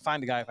find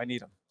a guy if I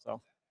need him. So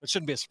it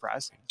shouldn't be a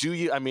surprise. Do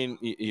you? I mean,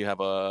 you have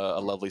a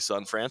lovely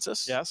son,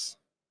 Francis. Yes.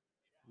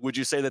 Would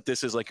you say that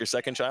this is like your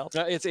second child?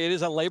 It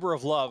is a labor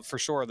of love for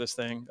sure. This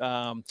thing.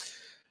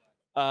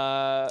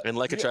 And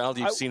like a child,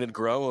 you've seen it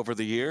grow over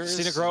the years.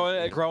 Seen it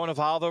grow and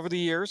evolve over the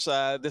years.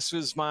 This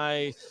is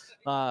my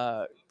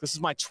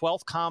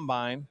 12th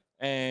combine,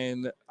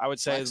 and I would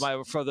say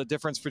for the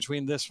difference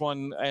between this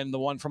one and the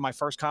one from my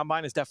first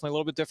combine is definitely a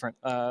little bit different.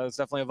 It's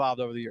definitely evolved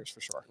over the years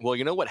for sure. Well,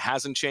 you know what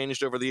hasn't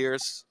changed over the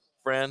years,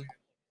 Fran?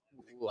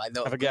 Ooh, I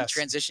know. Have a guess.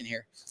 Transition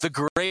here.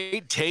 The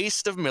great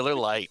taste of Miller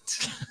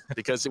Lite,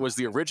 because it was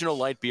the original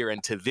light beer,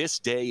 and to this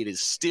day, it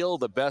is still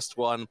the best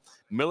one.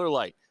 Miller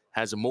Lite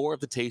has more of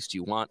the taste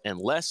you want and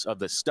less of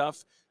the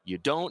stuff you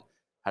don't.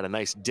 Had a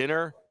nice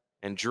dinner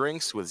and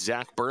drinks with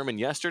Zach Berman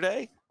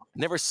yesterday.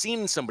 Never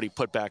seen somebody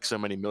put back so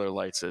many Miller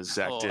Lights as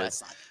Zach did.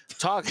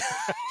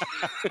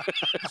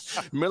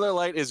 Miller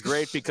Lite is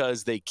great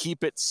because they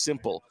keep it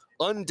simple,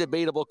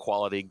 undebatable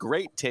quality,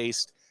 great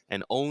taste,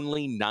 and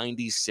only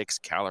 96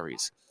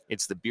 calories.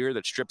 It's the beer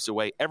that strips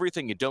away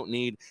everything you don't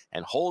need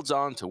and holds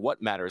on to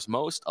what matters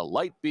most, a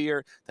light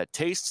beer that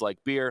tastes like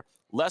beer,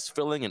 less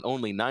filling, and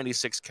only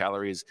 96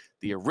 calories,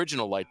 the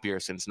original light beer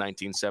since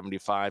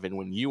 1975. And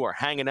when you are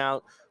hanging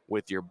out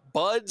with your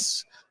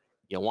buds,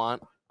 you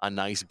want a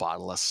nice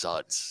bottle of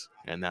Suds.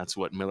 And that's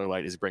what Miller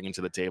Lite is bringing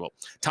to the table.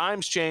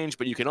 Times change,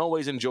 but you can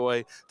always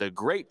enjoy the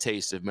great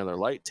taste of Miller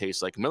Lite.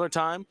 Tastes like Miller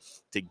time.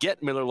 To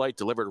get Miller Lite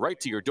delivered right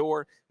to your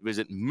door,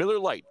 visit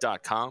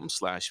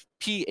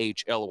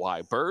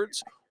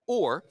MillerLite.com/PHLYBirds,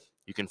 or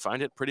you can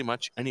find it pretty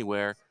much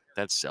anywhere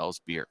that sells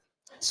beer.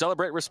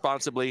 Celebrate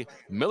responsibly.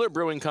 Miller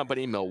Brewing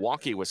Company,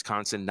 Milwaukee,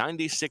 Wisconsin,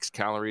 96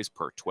 calories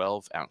per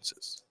 12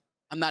 ounces.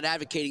 I'm not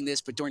advocating this,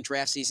 but during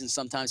draft season,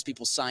 sometimes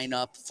people sign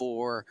up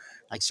for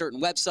like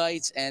certain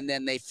websites, and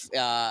then they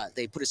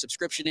put a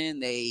subscription in.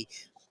 They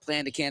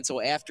plan to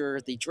cancel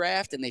after the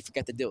draft, and they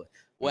forget to do it.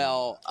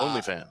 Well,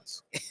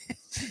 OnlyFans.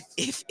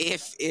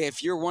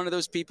 If you're one of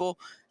those people,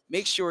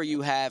 make sure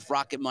you have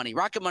Rocket Money.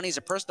 Rocket Money is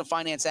a personal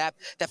finance app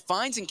that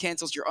finds and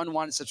cancels your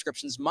unwanted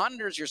subscriptions,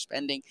 monitors your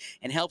spending,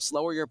 and helps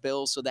lower your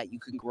bills so that you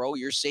can grow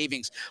your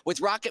savings.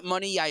 With Rocket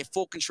Money, I have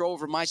full control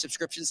over my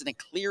subscriptions and a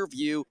clear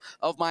view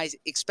of my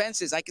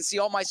expenses. I can see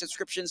all my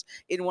subscriptions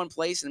in one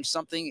place, and if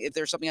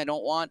there's something I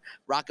don't want,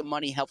 Rocket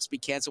Money helps me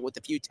cancel with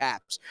a few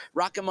taps.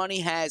 Rocket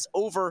Money has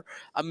over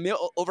 5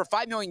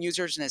 million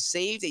users and has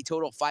saved a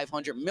total of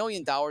 $500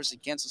 million in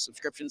canceled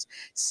subscriptions,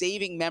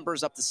 saving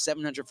members up to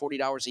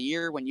 $740 a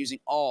year when using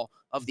all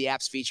of the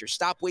app's features.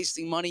 Stop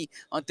wasting money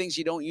on things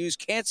you don't use.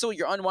 Cancel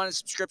your unwanted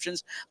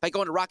subscriptions by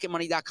going to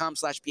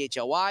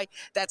rocketmoney.com/PHLY.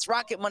 That's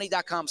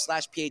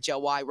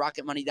rocketmoney.com/PHLY,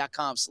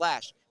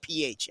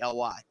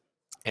 rocketmoney.com/PHLY.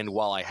 And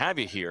while I have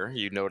you here,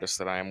 you notice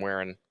that I am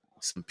wearing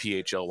some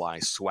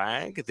PHLY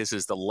swag. This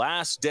is the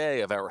last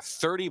day of our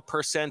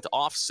 30%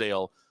 off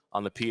sale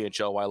on the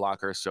PHLY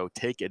locker, so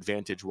take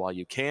advantage while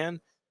you can.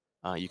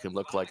 You can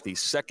look like the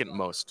second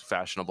most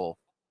fashionable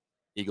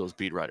Eagles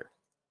beat writer.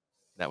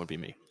 That would be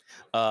me,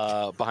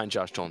 behind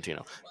Josh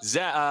Tolentino.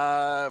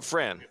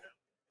 Fran,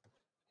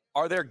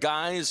 are there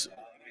guys?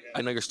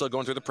 I know you're still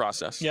going through the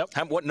process. Yep.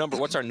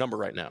 What's our number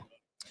right now?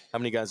 How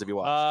many guys have you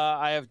watched?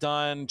 I have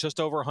done just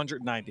over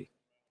 190.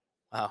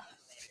 Wow.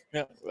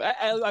 Yeah,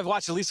 I've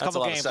watched at least a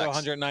couple games.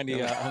 190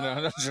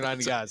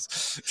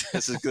 guys.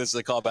 This is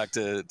a callback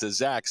to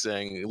Zach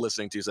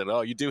listening to you saying,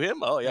 "Oh, you do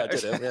him? Oh, yeah, I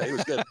did him. Yeah, he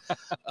was good."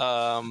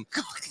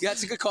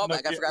 That's a good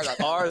callback. I forgot about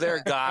that. Are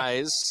there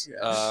guys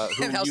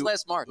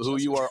last March, who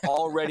you are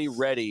already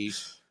ready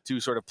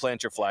to sort of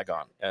plant your flag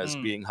on as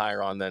being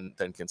higher on than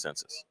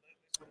consensus?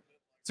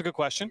 It's a good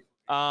question.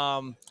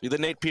 You're the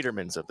Nate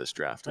Petermans of this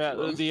draft. I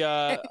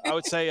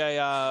would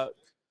say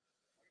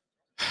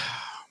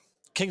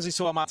Kingsley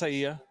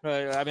Suamataia.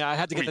 I mean, I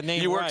had to get the name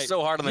right. You worked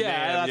so hard on the name.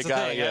 That's the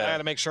thing. I got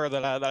to make sure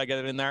that I get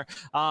it in there.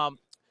 I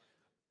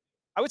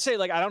would say,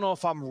 I don't know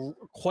if I'm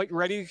quite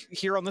ready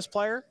here on this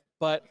player,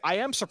 but I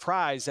am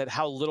surprised at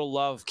how little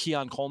love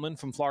Keon Coleman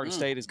from Florida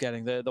State is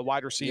getting, the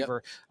wide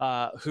receiver,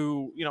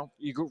 who, you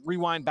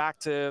rewind back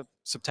to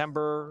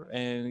September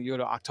and you go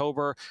to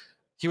October.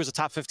 He was a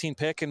top 15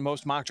 pick in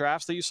most mock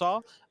drafts that you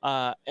saw.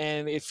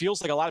 And it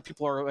feels like a lot of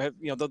people are,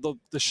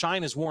 the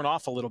shine is worn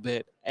off a little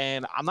bit.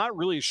 And I'm not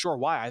really sure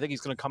why. I think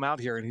he's going to come out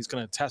here and he's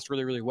going to test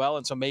really, really well.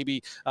 And so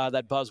maybe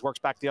that buzz works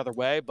back the other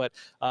way. But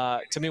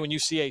to me, when you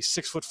see a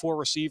 6'4"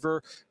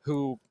 receiver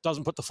who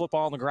doesn't put the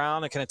football on the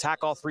ground and can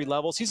attack all three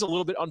levels, he's a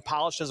little bit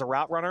unpolished as a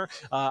route runner.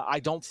 I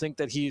don't think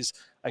that he's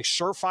a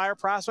surefire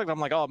prospect. I'm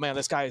like, oh man,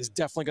 this guy is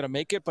definitely going to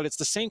make it. But it's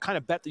the same kind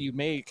of bet that you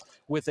make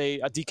with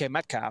a DK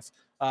Metcalf.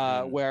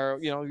 Where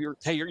you're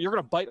going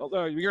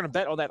to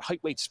bet on that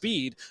height, weight,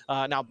 speed.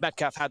 Now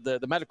Metcalf had the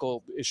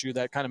medical issue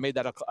that kind of made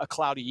that a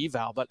cloudy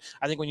eval, but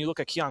I think when you look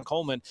at Keon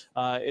Coleman,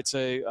 it's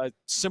a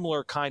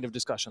similar kind of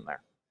discussion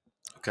there.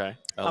 Okay,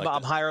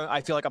 I'm higher.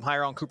 I feel like I'm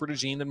higher on Cooper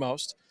DeJean than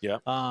most. Yeah.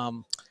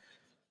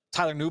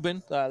 Tyler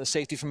Nubin, the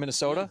safety from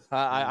Minnesota.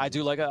 I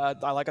do like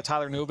a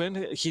Tyler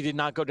Nubin. He did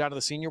not go down to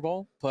the Senior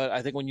Bowl, but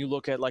I think when you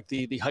look at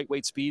the height,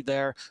 weight, speed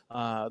there,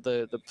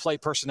 the play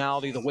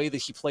personality, the way that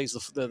he plays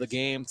the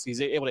game, he's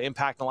able to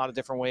impact in a lot of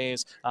different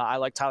ways. I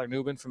like Tyler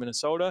Nubin from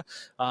Minnesota.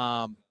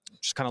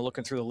 just kind of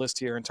looking through the list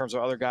here in terms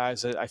of other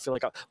guys. I feel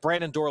like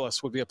Brandon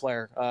Dorlus would be a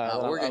player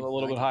Oregon. a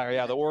little bit higher.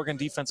 Yeah, the Oregon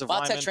defensive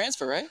lineman. Tech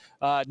transfer, right?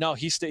 No,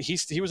 he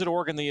was at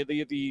Oregon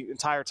the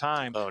entire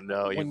time. Oh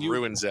no, you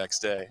ruined Zach's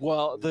day.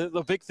 Well,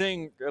 the big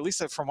thing, at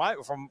least from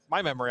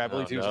my memory, I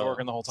believe he was at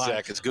Oregon the whole time.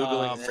 Zach is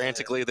googling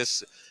frantically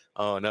this.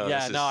 Oh no!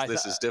 Yeah,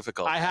 this is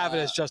difficult. I have it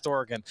as just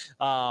Oregon.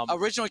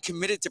 Originally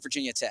committed to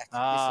Virginia Tech. Okay.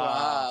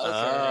 All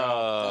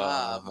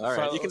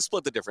right, you can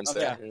split the difference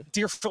there. Yeah.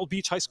 Deerfield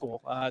Beach High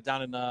School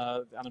down in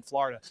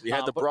Florida. You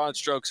had the broad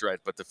strokes right,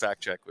 but the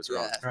fact check was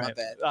wrong. Yeah, right.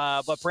 My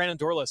bad. But Brandon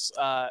Dorlus,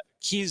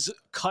 he's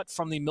cut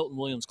from the Milton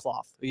Williams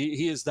cloth.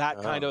 He is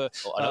that kind of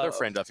another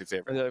Fran Duffy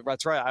favorite.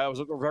 That's right. I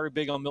was very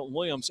big on Milton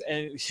Williams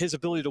and his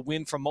ability to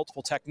win from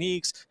multiple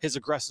techniques, his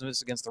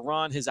aggressiveness against the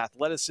run, his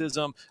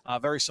athleticism,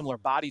 very similar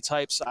body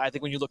types. I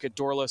think when you look at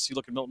Dorlus, you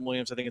look at Milton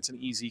Williams, I think it's an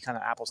easy kind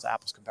of apples to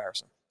apples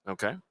comparison.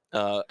 Okay.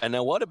 And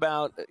now what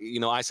about,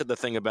 I said the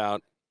thing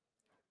about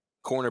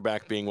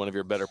cornerback being one of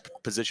your better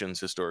positions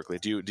historically.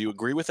 Do you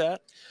agree with that?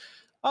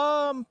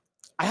 I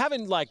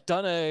haven't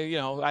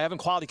I haven't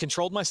quality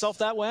controlled myself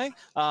that way.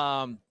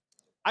 I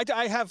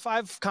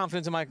have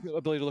confidence in my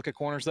ability to look at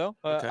corners, though.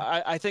 Okay.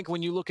 I think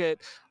when you look at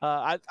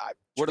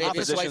what are the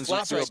positions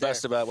you feel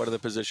best about? What are the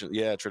positions?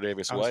 Yeah,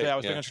 Tre'Davious White. I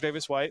was big on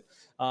Tre'Davious White.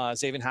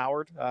 Xavier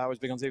Howard. I was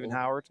big on Xavier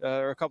Howard.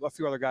 There are a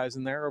few other guys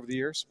in there over the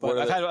years. But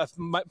I've had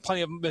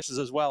plenty of misses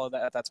as well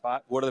at that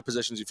spot. What are the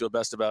positions you feel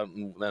best about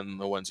and then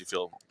the ones you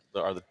feel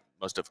are the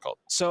most difficult?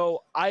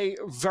 So I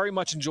very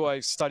much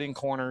enjoy studying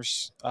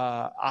corners,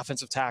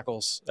 offensive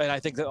tackles, and I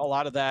think that a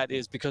lot of that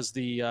is because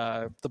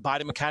the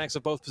body mechanics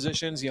of both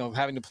positions.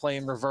 Having to play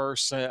in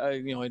reverse,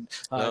 doing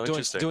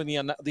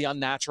the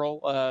unnatural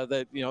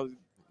that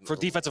for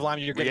defensive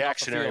linemen, you're getting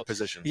reactionary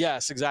positions.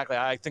 Yes, exactly.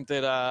 I think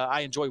that I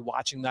enjoy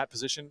watching that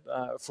position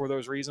for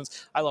those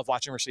reasons. I love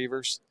watching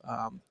receivers.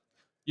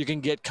 You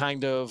can get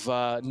kind of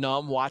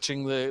numb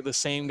watching the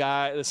same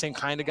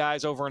kind of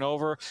guys over and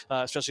over,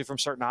 especially from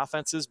certain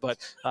offenses. But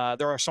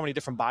there are so many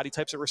different body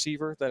types at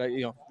receiver that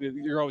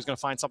you're always going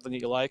to find something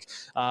that you like.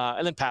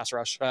 And then pass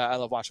rush. I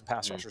love watching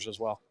pass rushers as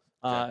well.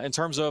 In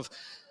terms of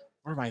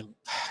what are my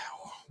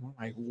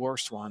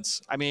worst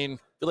ones? I mean, I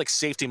feel like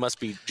safety must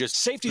be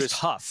safety's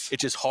tough.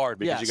 It's just hard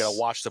because you got to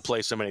watch the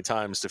play so many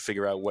times to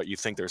figure out what you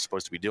think they're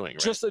supposed to be doing.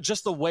 Right?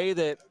 Just the way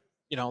that.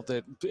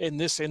 That in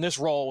this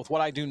role with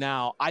what I do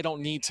now, I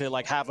don't need to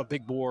have a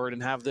big board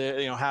and have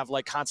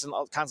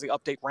constantly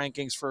update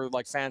rankings for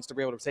fans to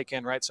be able to take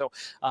in, right? So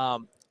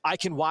I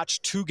can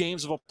watch 2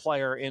 games of a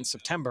player in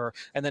September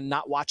and then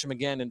not watch him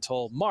again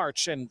until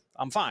March, and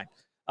I'm fine.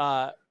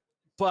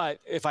 But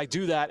if I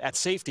do that at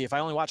safety, if I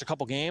only watch a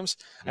couple games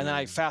and then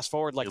I fast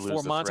forward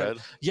 4 months,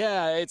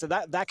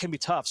 that can be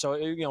tough. So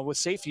with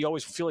safety, you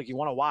always feel like you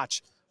want to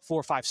watch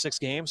 4, 5, 6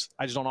 games.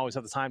 I just don't always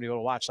have the time to go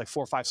to watch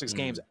 4, 5, 6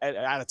 games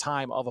at a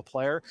time of a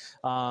player.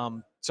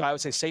 So I would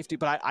say safety,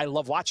 but I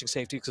love watching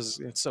safety because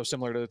it's so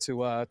similar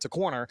to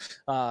corner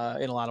in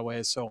a lot of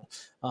ways. So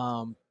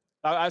I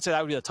would say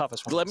that would be the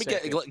toughest one.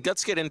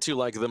 Let's get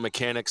into the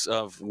mechanics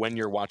of when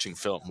you're watching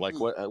film.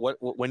 What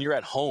when you're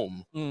at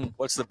home,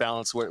 what's the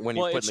balance when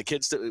you're putting the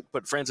kids to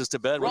put Francis to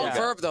bed? Wrong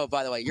verb though,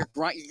 by the way. You're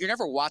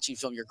never watching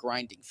film. You're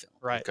grinding film.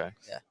 Right. Okay.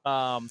 Yeah.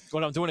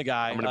 When I'm doing a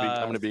guy, I'm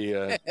gonna be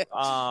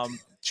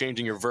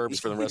changing your verbs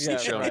for the rest of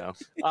the show now.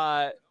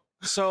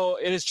 So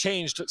it has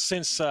changed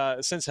since we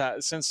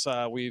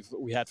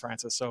had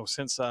Francis. So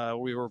since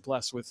we were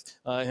blessed with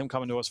him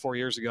coming to us 4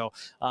 years ago.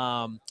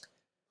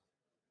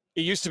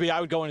 It used to be I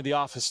would go into the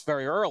office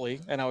very early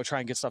and I would try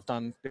and get stuff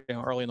done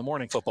early in the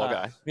morning. Football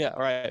guy. Yeah,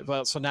 right.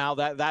 But so now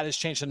that has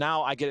changed, and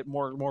now I get it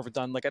more of it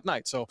done at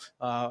night. So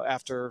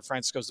after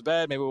Francis goes to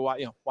bed, maybe we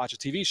watch a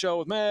TV show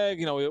with Meg.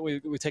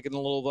 We take it in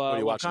a little. What are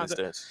you watching these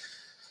days?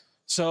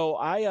 So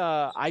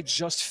I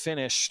just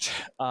finished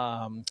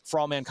For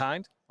All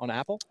Mankind on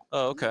Apple.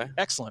 Oh, okay.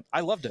 Excellent. I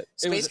loved it.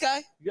 Space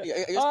guy? Yeah. You're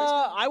a space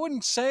guy? I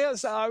wouldn't say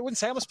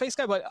I'm a space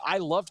guy, but I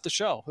loved the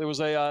show. It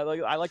was I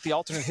like the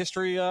alternate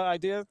history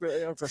idea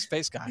for a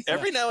space guy.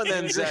 Every now and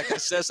then Zach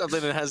says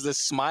something and has this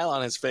smile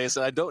on his face,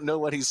 and I don't know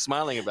what he's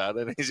smiling about.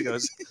 And he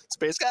goes,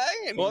 "Space guy,"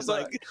 and he's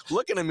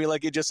looking at me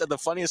like he just said the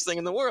funniest thing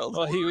in the world.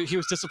 Well, he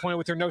was disappointed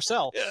with your no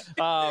cell. Yeah.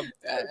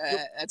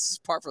 That's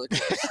part for the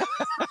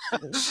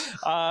course.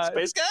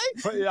 Space guy?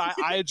 Yeah,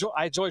 I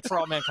enjoyed For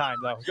All Mankind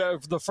though.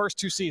 The first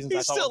 2 seasons,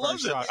 I thought still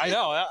loves it. I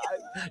know.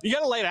 You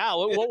got to lay it out.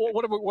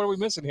 What are we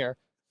missing here?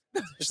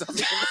 There's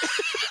nothing.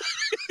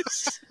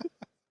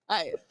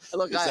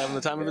 Look, he's having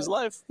the time of his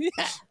life. Yeah,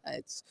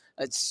 it's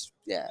that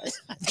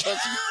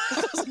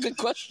was a good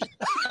question.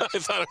 I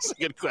thought it was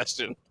a good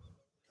question.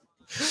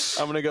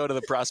 I'm gonna go to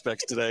the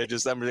prospects today.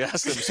 I'm gonna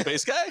ask them,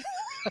 space guy.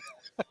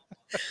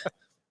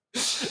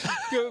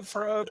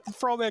 For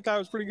All Mankind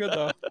was pretty good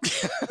though.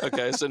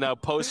 Okay, so now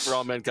post For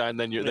All Mankind,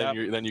 then you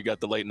got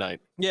the late night.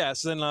 Yeah,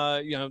 so then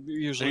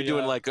usually are you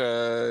doing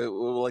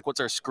what's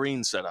our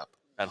screen setup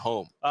at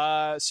home?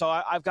 So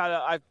I've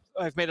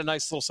made a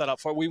nice little setup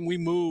for we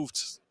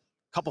moved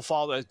a couple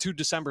 2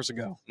 Decembers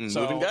ago.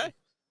 Moving guy?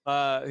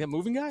 Yeah,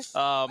 moving guy.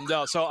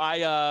 No,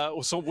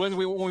 so so when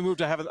we moved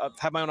to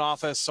have my own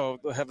office, so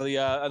have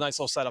a nice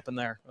little setup in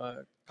there, a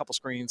couple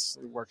screens,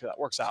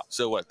 works out.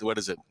 So what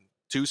is it?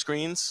 2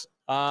 screens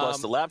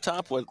plus the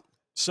laptop? What?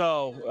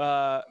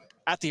 So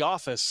at the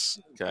office,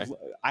 Okay.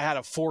 I had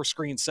a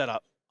 4-screen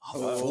setup.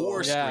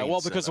 4 Yeah, screens.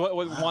 well, because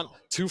one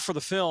 2 for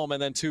the film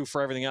and then 2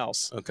 for everything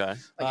else. Okay.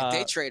 Like a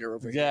day trader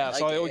over here. Yeah, Like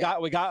so it,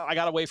 I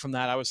got away from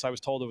that. I was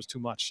told it was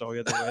too much, so we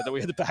had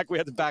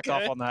to back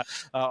off on that.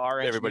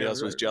 Everybody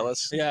else was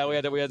jealous. Yeah, we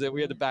had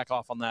to back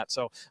off on that.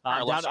 So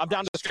I'm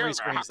down to 3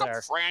 screens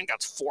there. Fran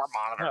got 4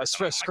 monitors.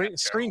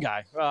 Screen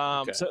guy.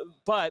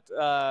 Okay.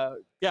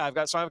 Yeah, I've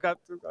got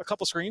a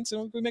couple screens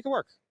and we make it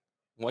work.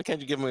 Why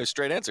can't you give me a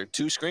straight answer?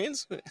 2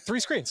 screens? 3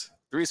 screens.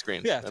 3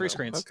 screens. Yeah, 3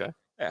 screens. Okay.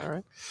 Yeah. All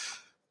right.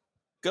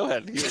 Go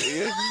ahead.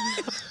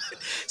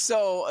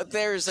 So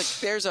there's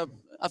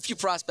a few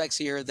prospects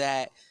here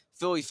that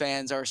Philly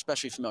fans are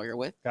especially familiar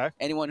with. Okay.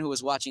 Anyone who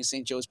was watching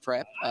St. Joe's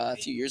Prep a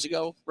few years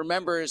ago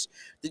remembers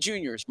the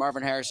juniors,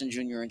 Marvin Harrison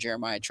Jr. and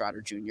Jeremiah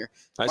Trotter Jr.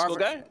 High school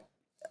guy?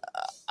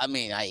 I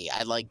mean,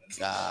 I like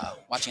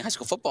watching high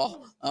school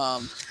football.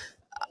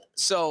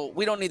 So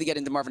we don't need to get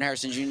into Marvin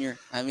Harrison Jr.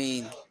 I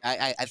mean,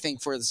 I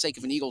think for the sake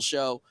of an Eagles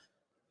show,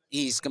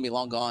 he's going to be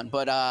long gone.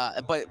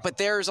 But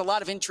there's a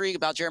lot of intrigue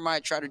about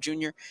Jeremiah Trotter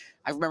Jr.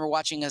 I remember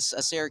watching a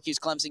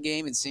Syracuse-Clemson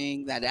game and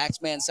seeing that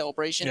Axeman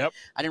celebration. Yep.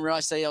 I didn't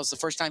realize that was the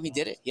first time he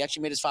did it. He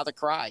actually made his father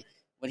cry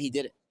when he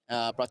did it.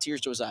 Brought tears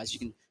to his eyes. You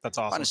can That's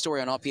awesome. find a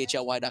story on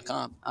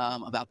allphly.com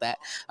about that.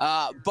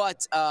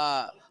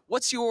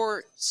 What's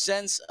your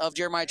sense of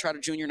Jeremiah Trotter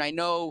Jr.? And I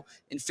know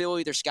in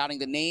Philly they're scouting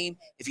the name.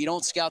 If you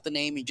don't scout the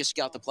name, you just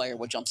scout the player.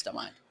 What jumps to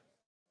mind?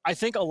 I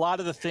think a lot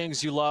of the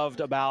things you loved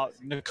about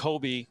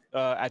Nakobe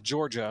at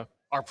Georgia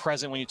are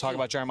present when you talk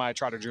about Jeremiah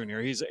Trotter Jr.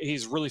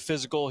 He's really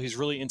physical. He's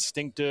really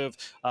instinctive.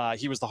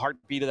 He was the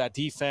heartbeat of that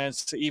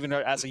defense. Even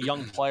as a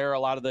young player, a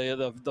lot of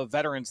the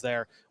veterans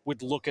there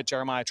would look at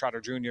Jeremiah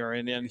Trotter Jr.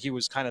 and he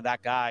was kind of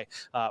that guy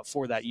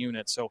for that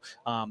unit. So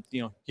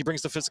he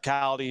brings the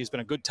physicality. He's been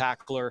a good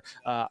tackler.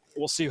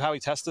 We'll see how he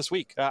tests this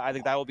week. I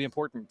think that will be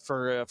important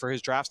for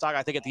his draft stock.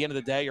 I think at the end of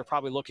the day, you're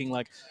probably looking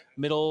like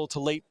middle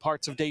to late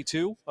parts of day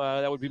 2.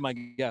 That would be my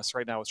guess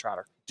right now with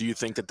Trotter. Do you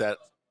think that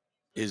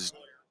is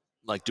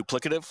like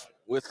duplicative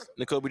with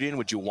Nakobe Dean?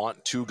 Would you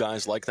want 2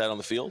 guys like that on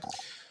the field?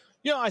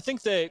 I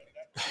think that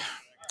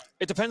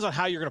it depends on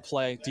how you're going to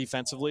play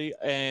defensively.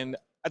 And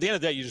at the end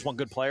of the day, you just want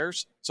good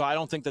players. So I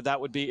don't think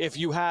that would be – if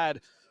you had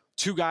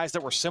 2 guys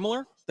that were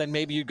similar, then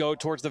maybe you'd go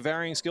towards the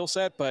varying skill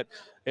set. But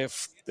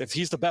if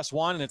he's the best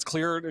one and it's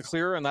clear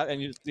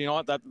and you know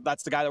what,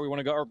 that's the guy that we want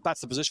to go – or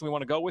that's the position we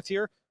want to go with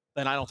here,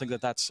 then I don't think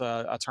that's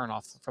a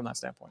turnoff from that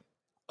standpoint.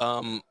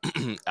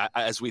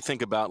 As we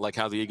think about like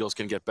how the Eagles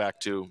can get back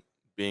to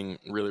being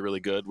really, really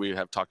good, we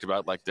have talked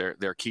about like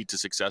their key to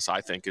success,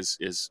 I think,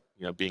 is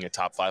being a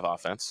top 5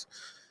 offense.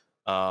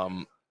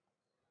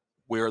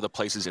 Where are the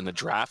places in the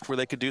draft where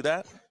they could do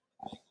that?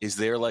 Is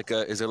there like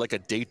a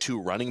day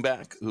 2 running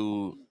back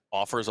who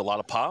offers a lot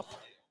of pop?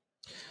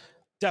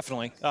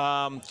 Definitely.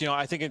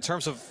 I think in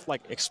terms of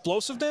like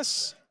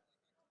explosiveness,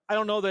 I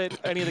don't know that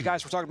any of the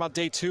guys we're talking about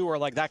day 2 are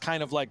like that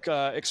kind of like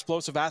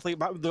explosive athlete.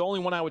 The only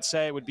one I would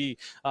say would be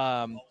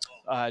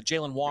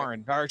Jalen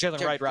Warren or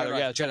Jalen Wright, rather.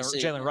 Yeah,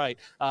 Jalen Wright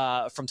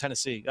from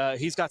Tennessee.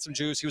 He's got some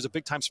juice. He was a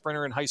big time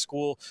sprinter in high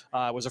school.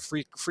 Was a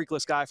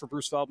freakless guy for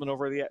Bruce Feldman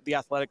over the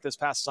Athletic this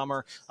past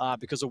summer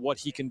because of what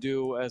he can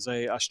do as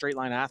a straight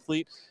line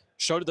athlete.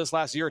 Showed it this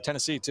last year at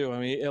Tennessee too. I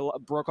mean,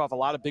 it broke off a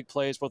lot of big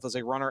plays, both as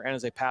a runner and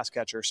as a pass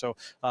catcher. So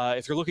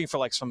if you're looking for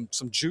like some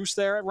juice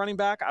there at running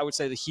back, I would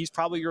say that he's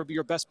probably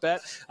your best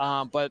bet.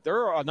 But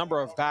there are a number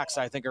of backs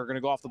that I think are going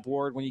to go off the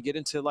board when you get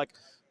into like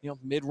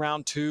mid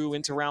round 2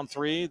 into round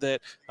 3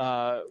 that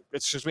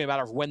it's just a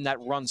matter of when that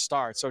run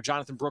starts. So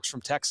Jonathan Brooks from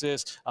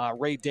Texas,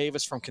 Ray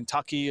Davis from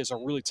Kentucky is a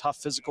really tough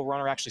physical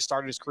runner, actually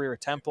started his career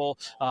at Temple.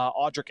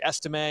 Audric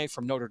Estime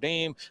from Notre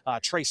Dame.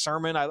 Trey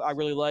Sermon I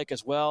really like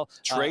as well.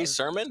 Trey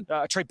Sermon?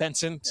 Trey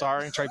Benson,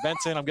 Trey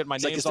Benson. I'm getting my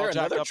names all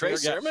jacked up. Trey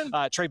Sermon?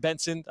 Trey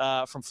Benson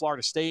from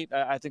Florida State.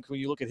 I think when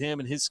you look at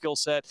him and his skill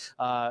set,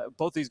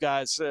 both these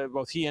guys,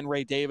 both he and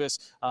Ray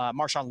Davis,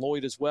 Marshawn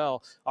Lloyd as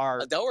well,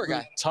 are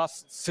really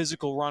tough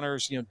physical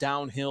runners,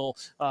 downhill,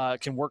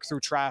 can work through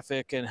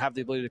traffic and have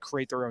the ability to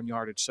create their own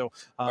yardage. So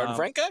Martin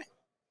Frank guy?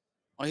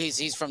 Well,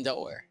 he's from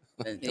Delaware.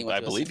 I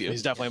believe you.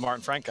 He's definitely a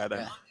Martin Frank guy then.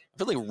 Yeah. I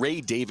feel like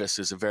Ray Davis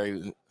is a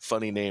very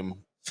funny name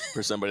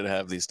for somebody to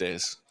have these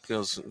days.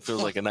 Feels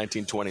like a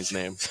 1920s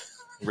name,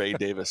 Ray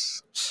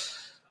Davis.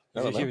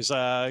 He was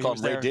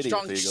Ray Diddy.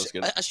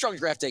 A strong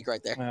draft take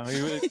right there.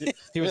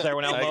 He was there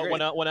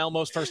when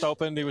Elmo's first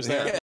opened. He was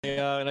there in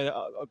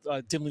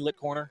a dimly lit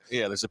corner.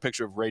 Yeah, there's a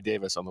picture of Ray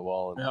Davis on the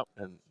wall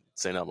and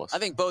St. Elmo's. I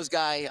think Bo's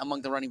guy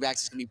among the running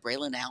backs is going to be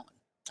Braylon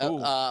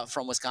Allen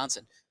from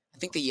Wisconsin. I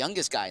think the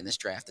youngest guy in this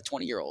draft, the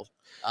 20-year-old,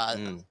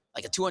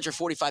 like a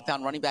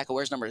 245-pound running back who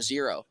wears number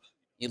 0.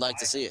 You'd like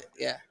to see it,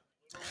 yeah.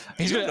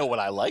 He's going to know what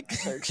I like.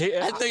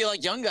 I know you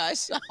like young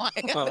guys.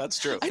 Oh, that's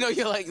true. I know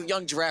you like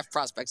young draft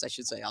prospects, I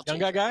should say. Young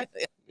guy?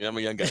 Yeah, I'm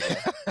a young guy.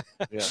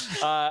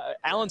 Yeah.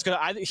 Allen's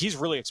he's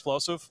really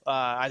explosive.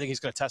 I think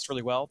he's gonna test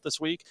really well this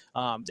week,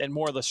 and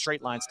more of the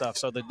straight line stuff.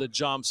 So the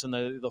jumps and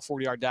the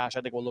 40-yard dash,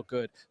 I think will look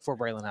good for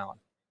Braylon Allen.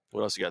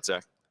 What else you got,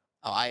 Zach?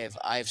 Oh, I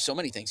have so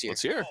many things here.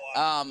 Let's hear.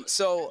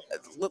 So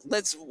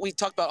we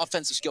talked about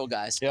offensive skill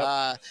guys.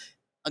 Yep.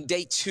 On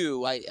day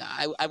 2,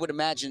 I would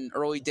imagine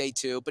early day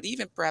 2, but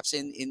even perhaps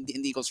in the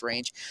Eagles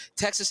range,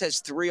 Texas has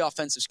 3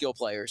 offensive skill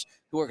players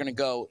who are going to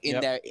go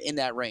in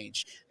that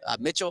range.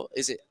 Mitchell,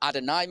 is it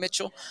Adonai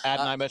Mitchell?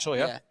 Adonai Mitchell,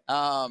 yeah.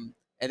 And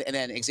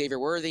then Xavier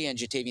Worthy and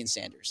Jatavian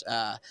Sanders.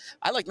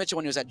 I like Mitchell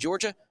when he was at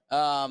Georgia,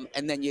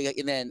 and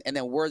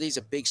then Worthy's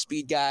a big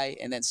speed guy,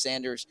 and then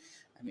Sanders.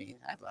 I mean,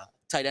 I have a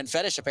tight end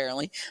fetish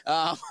apparently.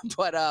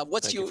 But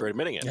what's Thank you for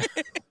admitting it.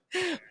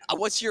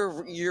 What's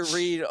your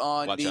read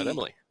on Watch out,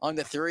 Emily. on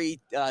the 3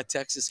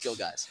 Texas skill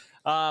guys?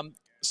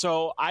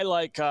 So I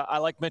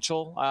like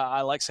Mitchell.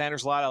 I like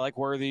Sanders a lot. I like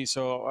Worthy.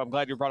 So I'm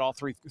glad you brought all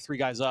three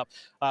guys up.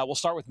 We'll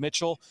start with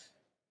Mitchell.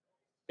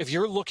 If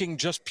you're looking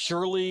just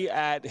purely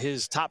at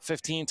his top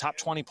 15, top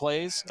 20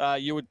 plays,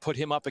 you would put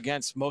him up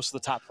against most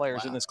of the top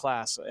players in this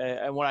class.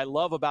 And what I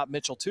love about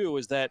Mitchell too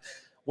is that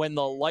when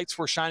the lights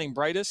were shining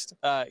brightest,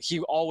 he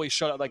always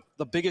showed up, like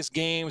the biggest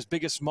games,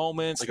 biggest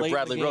moments. Like a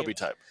Bradley Roby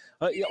type.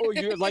 Or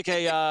you're like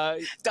a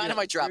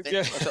dynamite drop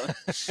it.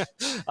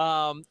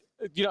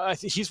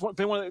 He's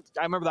been one of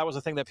I remember that was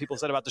the thing that people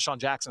said about Deshaun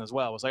Jackson as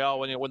well. It was like,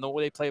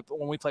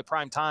 when we play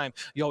prime time,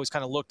 you always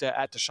kind of looked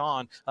at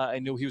Deshaun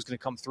and knew he was going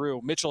to come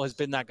through. Mitchell has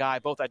been that guy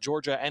both at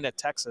Georgia and at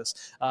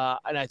Texas.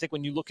 And I think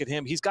when you look at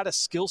him, he's got a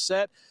skill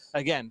set,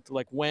 again,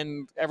 like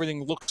when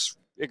everything looks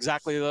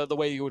exactly the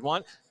way you would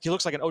want, he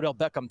looks like an Odell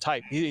Beckham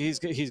type. He's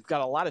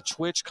got a lot of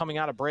twitch coming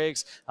out of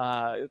breaks.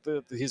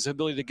 His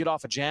ability to get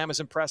off a jam is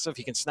impressive.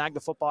 He can snag the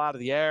football out of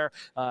the air.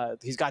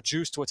 He's got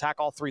juice to attack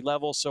all 3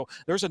 levels. So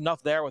there's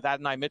enough there with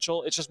Adonai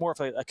Mitchell. It's just more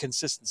of a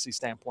consistency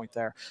standpoint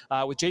there.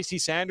 With J.C.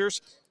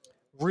 Sanders,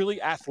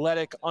 really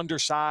athletic,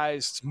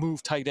 undersized,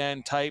 move tight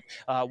end type.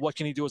 What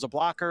can he do as a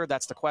blocker?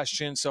 That's the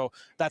question. So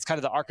that's kind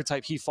of the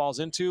archetype he falls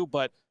into,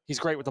 but he's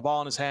great with the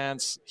ball in his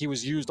hands. He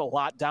was used a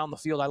lot down the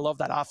field. I love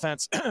that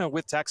offense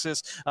with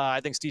Texas.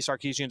 I think Steve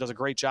Sarkisian does a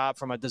great job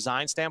from a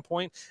design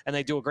standpoint, and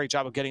they do a great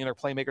job of getting their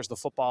playmakers the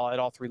football at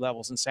all 3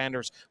 levels, and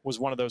Sanders was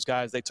one of those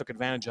guys they took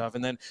advantage of.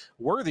 And then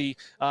Worthy,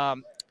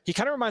 he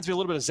kind of reminds me a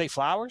little bit of Zay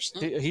Flowers.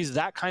 He's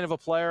that kind of a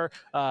player.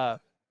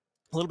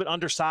 A little bit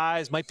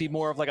undersized, might be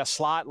more of like a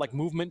slot, like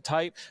movement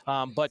type,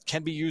 but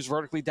can be used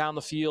vertically down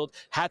the field.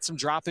 Had some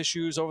drop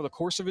issues over the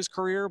course of his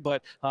career,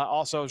 but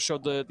also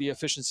showed the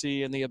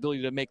efficiency and the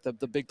ability to make the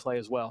big play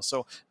as well.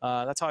 So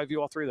that's how I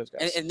view all 3 of those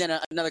guys. And then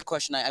another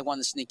question I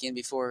wanted to sneak in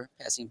before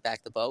passing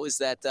back the bow is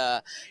that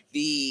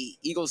the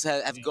Eagles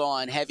have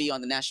gone heavy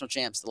on the national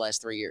champs the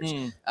last 3 years.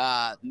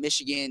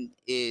 Michigan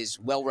is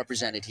well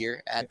represented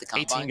here at the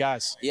combine. 18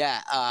 guys.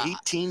 Yeah.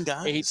 18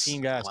 guys?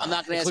 18 guys. I'm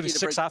not going to ask you to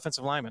 6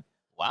 offensive linemen.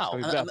 Wow.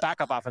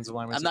 Backup offensive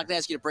linemen. I'm not going to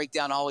ask you to break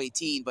down all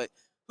 18, but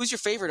who's your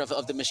favorite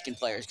of the Michigan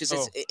players?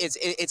 Because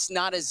it's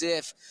not as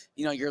if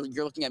you're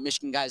looking at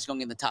Michigan guys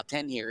going in the top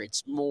 10 here.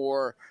 It's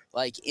more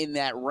like in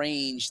that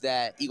range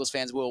that Eagles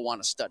fans will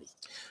want to study.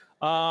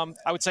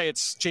 I would say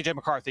it's J.J.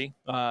 McCarthy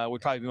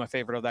would probably be my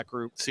favorite of that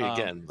group. See,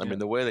 again, I mean,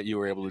 the way that you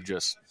were able to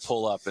just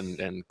pull up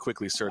and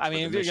quickly search. I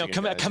mean,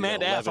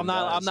 Command F. I'm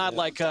not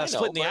like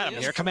splitting the atom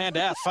here. Command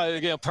F.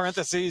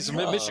 Parentheses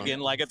Michigan.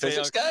 Like it's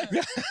physics guy.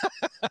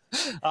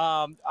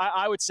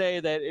 I would say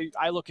that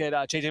I look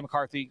at J.J.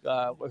 McCarthy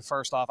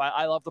first off.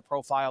 I love the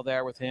profile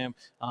there with him.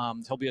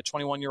 He'll be a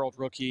 21-year-old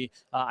rookie.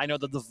 I know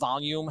that the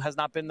volume has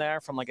not been there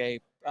from like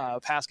a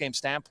pass game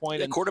standpoint.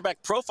 Yeah, and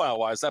quarterback profile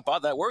wise,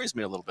 that worries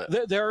me a little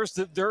bit. There's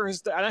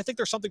and I think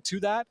there's something to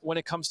that when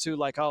it comes to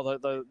like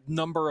the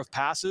number of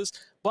passes,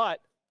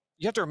 but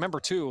you have to remember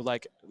too,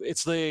 like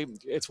it's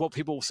what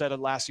people said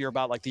last year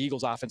about like the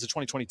Eagles offense in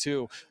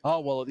 2022. Oh,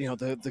 well,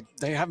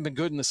 they haven't been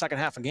good in the second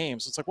half of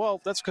games. It's like, well,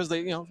 that's because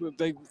it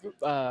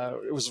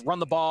was run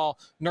the ball,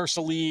 nurse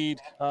a lead,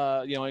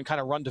 and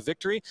kind of run to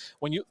victory.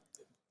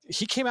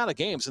 He came out of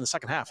games in the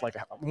second half, like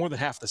more than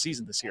half the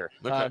season this year.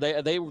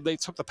 Okay. They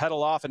took the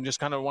pedal off and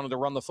just kind of wanted to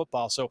run the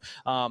football. So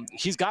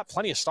he's got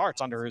plenty of starts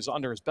under his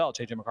belt.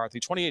 J.J. McCarthy,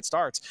 28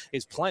 starts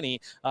is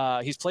plenty.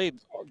 He's played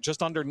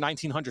just under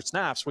 1,900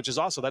 snaps, which is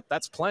also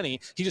that's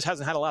plenty. He just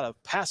hasn't had a lot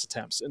of pass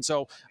attempts. And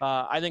so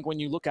I think when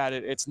you look at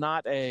it, it's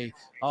not he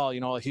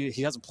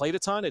hasn't played a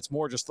ton. It's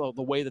more just the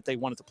way that they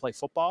wanted to play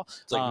football.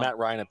 It's like Matt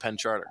Ryan at Penn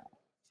Charter.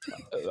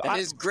 That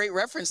is great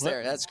reference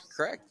there. That's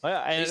correct.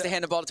 He used to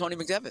hand the ball to Tony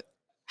McDevitt.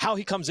 How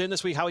he comes in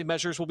this week, how he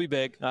measures will be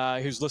big.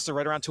 He's listed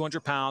right around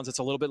 200 pounds. It's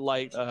a little bit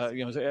light,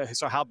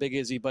 so how big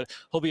is he? But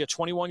he'll be a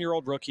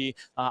 21-year-old rookie.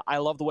 I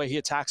love the way he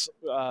attacks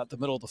the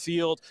middle of the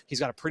field.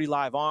 He's got a pretty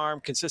live arm,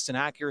 consistent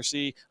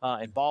accuracy,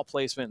 and ball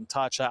placement and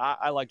touch.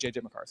 I like J.J.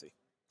 McCarthy.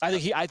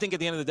 I think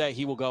at the end of the day,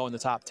 he will go in the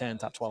top 10,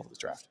 top 12 of this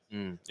draft.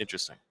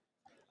 Interesting.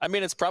 I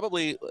mean, it's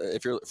probably,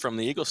 if you're from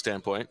the Eagles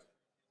standpoint,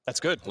 That's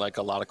good. Like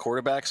a lot of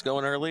quarterbacks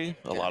going early,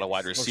 a lot of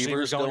wide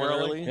receivers going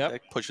early. Yep.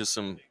 That pushes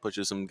some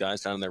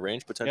guys down in their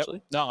range potentially.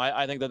 Yep. No,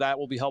 I think that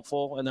will be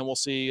helpful, and then we'll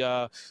see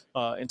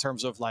in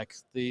terms of like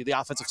the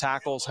offensive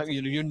tackles.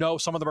 You know,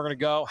 some of them are going to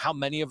go. How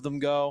many of them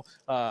go?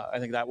 I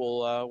think that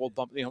will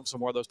bump some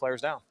more of those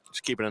players down.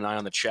 Just keeping an eye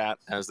on the chat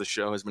as the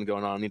show has been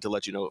going on. I need to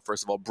let you know.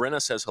 First of all,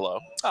 Brenna says hello.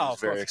 Oh,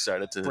 very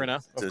excited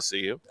to see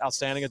you.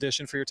 Outstanding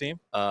addition for your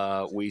team.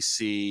 We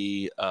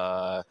see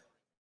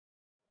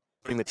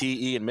putting the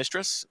TE in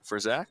mistress for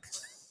Zach.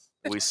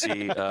 We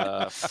see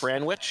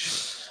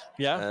Franwich.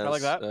 Yeah, I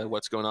like that.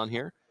 What's going on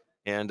here?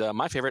 And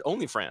my favorite,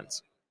 Only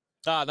Frans.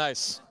 Ah,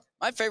 nice.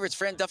 My favorite's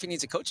Fran Duffy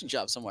needs a coaching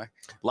job somewhere.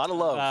 A lot of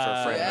love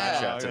for Fran in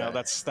the chat today.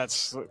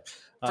 That's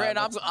Fran,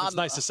 it's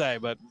nice to say,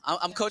 but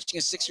I'm coaching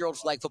a 6-year-old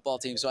flag football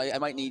team, so I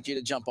might need you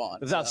to jump on.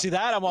 See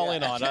that I'm all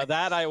in on.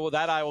 That I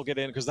will get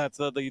in because that's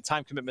the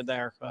time commitment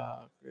there.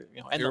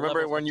 And you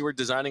remember when you were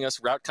designing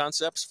us route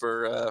concepts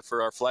for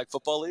our flag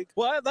football league?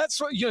 Well,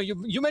 that's what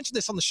you mentioned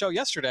this on the show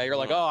yesterday. You're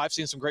like, I've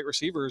seen some great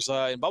receivers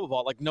in bubble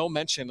ball. Like no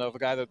mention of a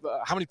guy that.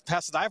 How many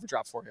passes did I ever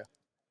drop for you?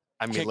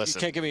 I mean,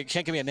 listen. Can't give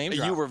me a name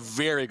drop. You were a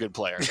very good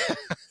player,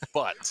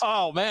 but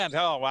oh man,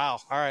 oh wow,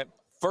 all right.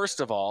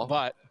 First of all,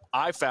 but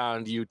I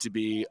found you to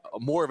be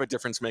more of a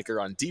difference maker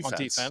on defense. On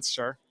defense,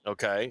 sure.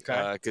 Okay.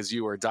 Because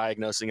you were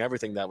diagnosing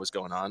everything that was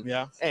going on.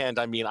 Yeah. And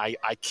I mean, I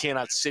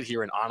cannot sit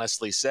here and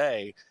honestly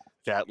say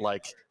that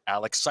like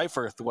Alex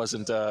Seifert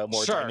wasn't a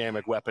more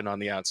dynamic weapon on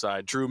the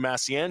outside. Drew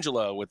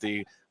Massiangelo with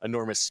the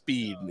enormous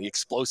speed, the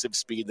explosive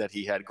speed that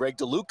he had. Greg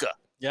DeLuca.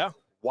 Yeah.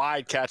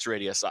 Wide catch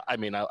radius. I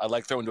mean, I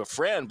like throwing to a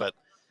friend, but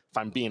if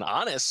I'm being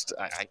honest,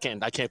 I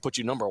can't put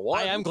you number one.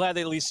 I am glad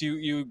that at least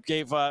you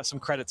gave some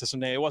credit to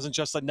some names. It wasn't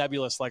just a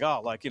nebulous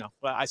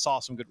I saw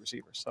some good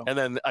receivers. So. And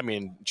then I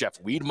mean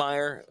Jeff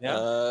Wiedmeyer,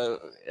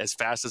 as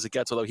fast as it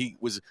gets, although he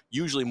was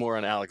usually more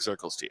on Alex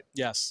Zirkel's team.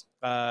 Yes,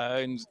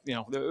 and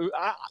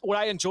what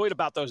I enjoyed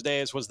about those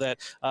days was that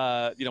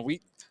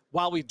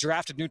while we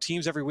drafted new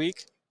teams every week,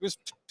 it was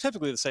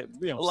typically the same.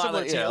 A lot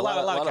of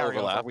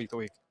overlap week to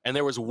week. And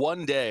there was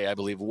one day, I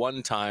believe,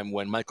 one time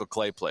when Michael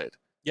Clay played.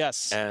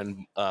 Yes.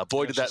 And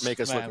boy, did that make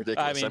us look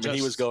ridiculous. I mean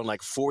he was going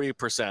like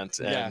 40%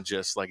 and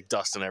just like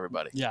dusting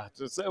everybody. Yeah.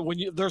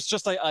 There's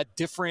just a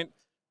different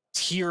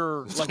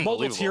tier, like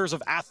multiple tiers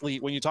of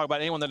athlete when you talk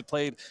about anyone that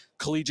played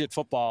collegiate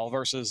football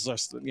versus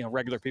just,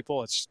 regular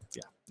people. It's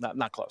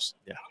not close.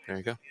 Yeah. There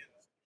you go.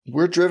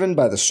 We're driven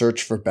by the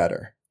search for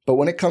better. But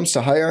when it comes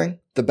to hiring,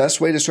 the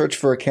best way to search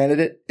for a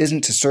candidate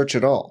isn't to search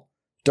at all.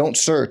 Don't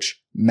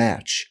search,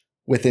 match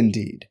with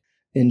Indeed.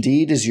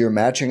 Indeed is your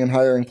matching and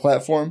hiring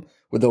platform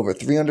with over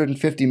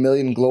 350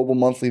 million global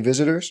monthly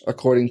visitors,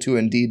 according to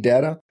Indeed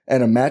data,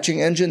 and a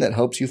matching engine that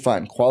helps you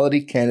find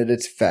quality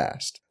candidates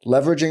fast.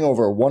 Leveraging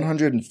over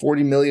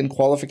 140 million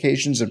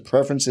qualifications and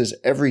preferences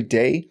every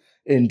day,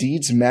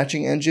 Indeed's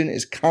matching engine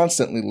is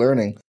constantly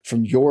learning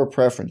from your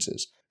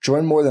preferences.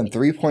 Join more than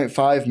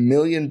 3.5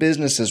 million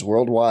businesses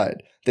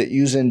worldwide that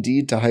use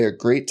Indeed to hire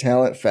great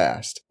talent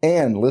fast.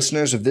 And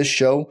listeners of this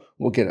show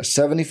will get a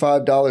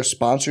 $75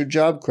 sponsored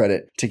job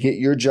credit to get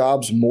your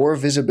jobs more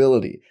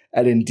visibility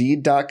at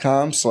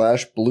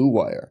Indeed.com/Blue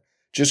Wire.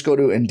 Just go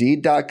to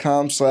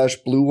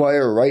Indeed.com/Blue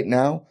Wire right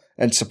now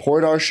and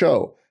support our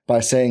show by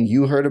saying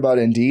you heard about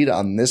Indeed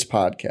on this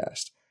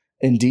podcast.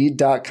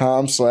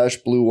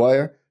 Indeed.com/Blue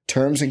Wire.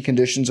 Terms and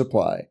conditions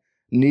apply.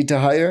 Need to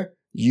hire?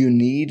 You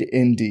need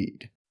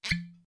Indeed.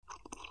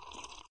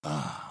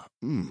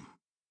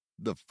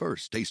 The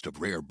first taste of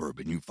rare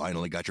bourbon you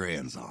finally got your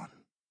hands on.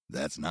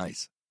 That's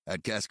nice.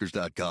 At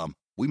Caskers.com,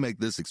 we make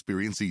this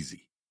experience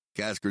easy.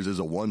 Caskers is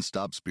a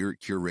one-stop spirit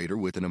curator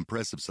with an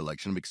impressive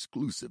selection of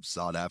exclusive,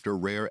 sought-after,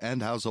 rare,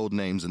 and household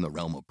names in the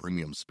realm of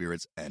premium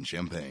spirits and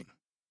champagne.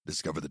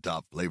 Discover the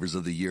top flavors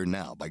of the year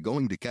now by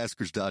going to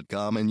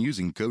Caskers.com and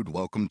using code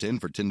WELCOME10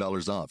 for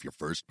 $10 off your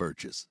first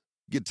purchase.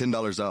 Get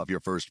 $10 off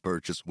your first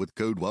purchase with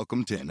code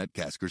WELCOME10 at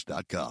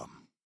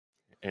Caskers.com.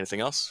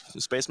 Anything else,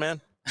 Spaceman?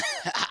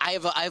 I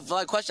have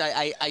a question.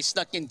 I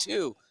snuck in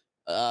two,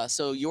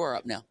 so you're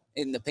up now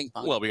in the ping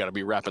pong. Well, we got to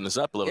be wrapping this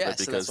up a little bit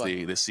because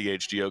the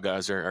CHGO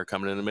guys are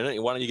coming in a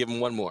minute. Why don't you give them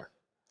one more?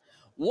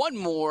 One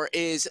more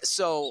is,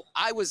 so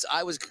I was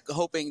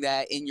hoping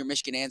that in your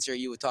Michigan answer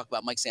you would talk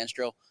about Mike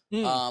Sandstro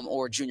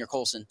or Junior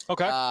Colson.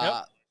 Okay.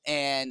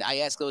 And I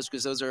ask those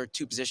because those are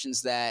two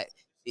positions that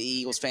the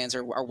Eagles fans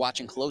are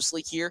watching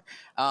closely here.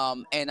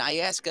 And I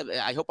ask,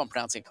 I hope I'm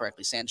pronouncing it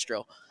correctly,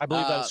 Sandstro. I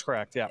believe that is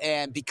correct, yeah.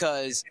 And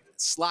because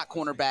slot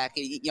cornerback,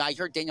 I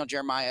heard Daniel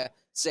Jeremiah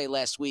say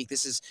last week,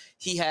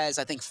 he has,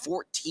 I think,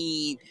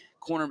 14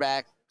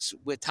 cornerbacks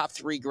with top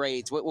 3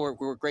 grades,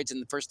 or grades in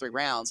the first 3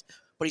 rounds.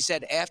 But he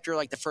said after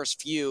like the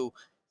first few,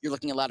 you're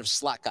looking at a lot of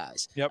slot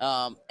guys. Yep.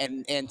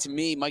 And to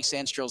me, Mike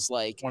Sandstro's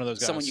like one of those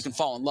guys, someone you can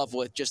fall in love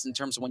with just in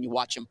terms of when you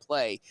watch him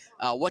play.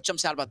 What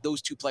jumps out about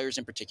those two players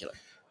in particular?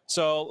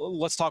 So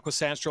let's talk with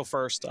Sandstro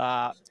first.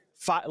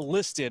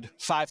 listed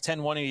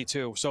 5'10",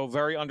 182, so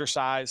very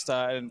undersized,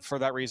 and for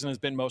that reason has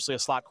been mostly a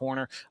slot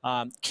corner.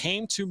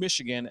 Came to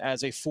Michigan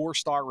as a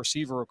 4-star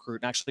receiver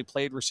recruit and actually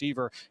played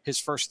receiver his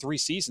first 3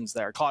 seasons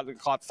there.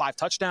 Caught 5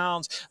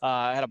 touchdowns,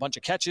 had a bunch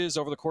of catches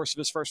over the course of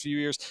his first few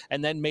years,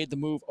 and then made the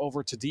move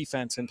over to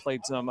defense and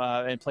played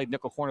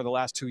nickel corner the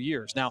last 2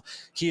 years. Now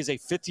he is a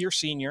 5th-year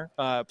senior,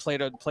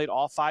 played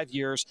all 5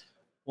 years.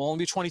 Will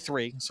only be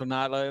 23, so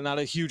not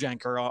a huge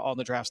anchor on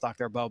the draft stock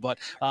there, Bo, but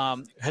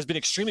has been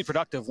extremely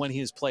productive when he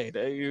has played.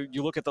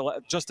 You look at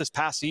just this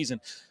past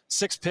season,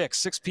 6 picks,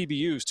 6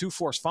 PBUs, 2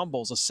 forced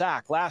fumbles, a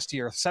sack. Last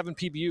year, 7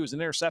 PBUs,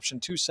 an interception,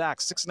 2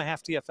 sacks,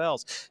 6.5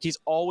 TFLs. He's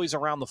always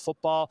around the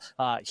football.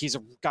 He's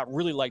got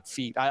really light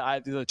feet.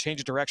 The change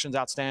of direction is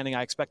outstanding.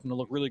 I expect him to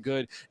look really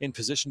good in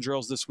position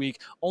drills this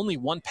week. Only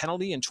 1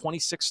 penalty in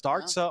 26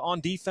 starts on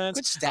defense.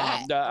 Good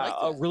stat.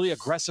 A really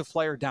aggressive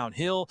player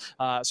downhill.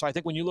 So I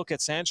think when you look at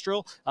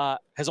Sandstrill,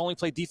 has only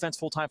played defense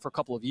full-time for a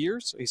couple of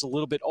years. He's a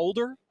little bit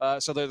older,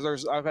 so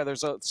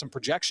there's some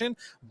projection,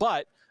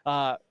 but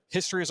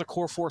history as a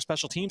core 4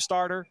 special team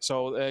starter,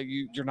 so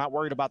you're not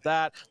worried about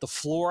that. The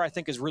floor, I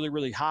think, is really,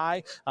 really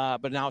high,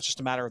 but now it's just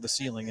a matter of the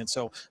ceiling. And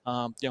so,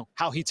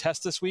 how he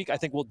tests this week, I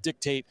think, will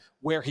dictate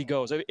where he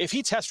goes. If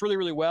he tests really,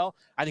 really well,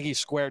 I think he's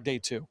square day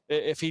 2.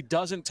 If he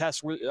does not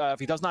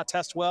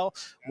test well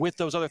with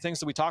those other things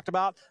that we talked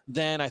about,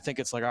 then I think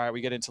it's like, all right,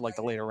 we get into like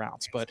the later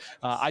rounds. But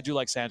I do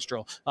like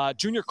Sandstrill.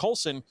 Junior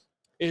Colson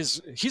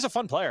he's a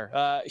fun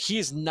player.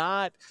 He's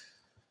not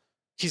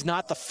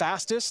the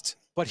fastest,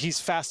 but he's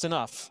fast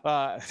enough.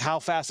 How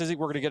fast is he?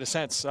 We're going to get a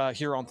sense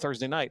here on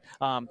Thursday night.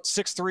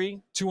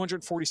 6'3",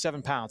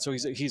 247 pounds. So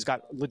he's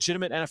got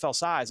legitimate NFL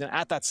size. And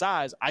at that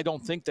size, I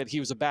don't think that he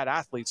was a bad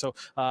athlete. So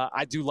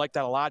I do like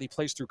that a lot. He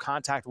plays through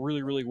contact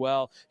really, really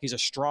well. He's a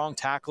strong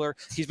tackler.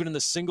 He's been in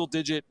the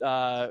single-digit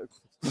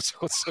what's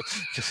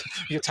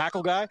you a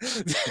tackle guy?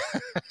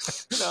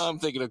 No, I'm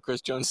thinking of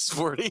Chris Jones'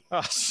 40.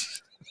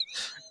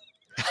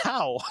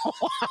 How?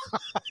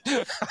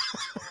 I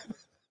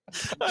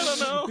don't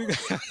know.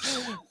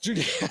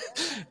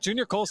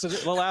 Junior Colson,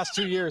 the last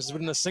 2 years, has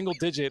been in a single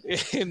digit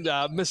in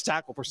missed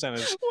tackle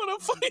percentage. What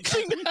a funny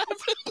thing to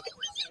happen.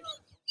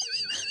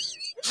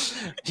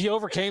 He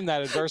overcame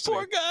that adversity.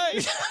 Poor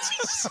guy.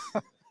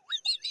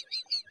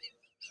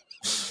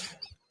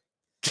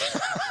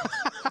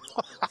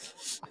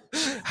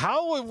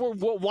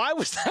 Why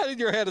was that in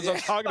your head as I'm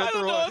talking I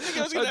through? don't know. I think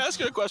I was going to ask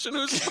you a question.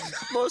 Who's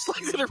most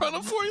likely to run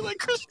a 40 like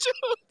Chris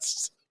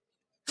Jones?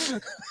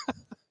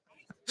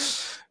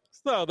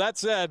 So that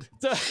said,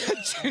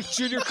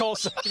 Junior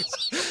Colson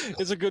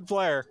is a good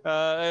player.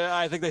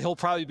 I think that he'll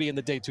probably be in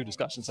the day 2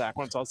 discussion, Zach,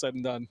 when it's all said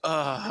and done.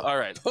 All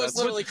right. Bo's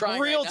literally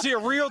crying real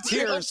right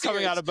tears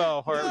coming out of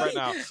Bo right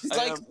now.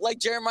 It's like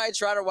Jeremiah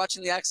Trotter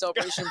watching the Axe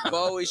Celebration.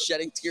 Bo is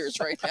shedding tears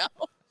right now.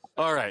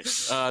 All right.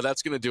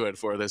 That's going to do it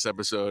for this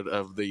episode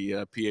of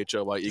the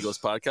PHOY Eagles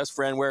podcast.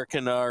 Fran, where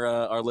can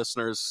our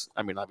listeners,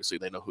 I mean, obviously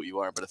they know who you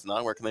are, but if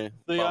not, where can they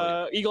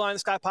follow you? Eagle Eye in the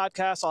Sky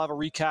podcast, I'll have a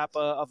recap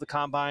of the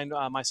Combine.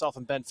 Myself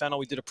and Ben Fennell,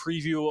 we did a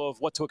preview of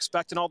what to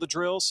expect in all the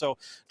drills. So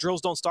drills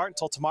don't start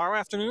until tomorrow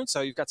afternoon,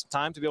 so you've got some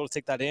time to be able to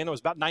take that in. It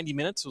was about 90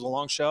 minutes. It was a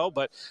long show,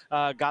 but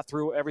got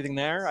through everything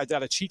there. I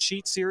did a cheat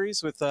sheet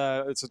series with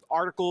it's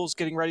articles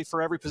getting ready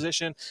for every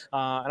position.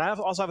 And I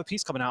also have a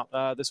piece coming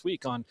out this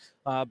week on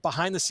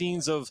behind the scenes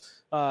of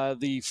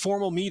the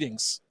formal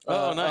meetings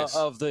nice.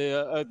 of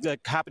the that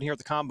happened here at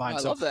the Combine. I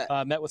love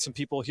that. Met with some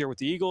people here with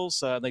the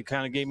Eagles. They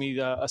kind of gave me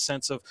a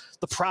sense of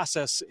the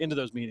process into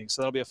those meetings.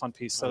 So that'll be a fun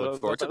piece. I look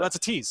forward to that's a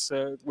tease,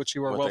 which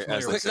you are well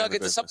familiar Quick with.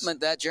 nugget to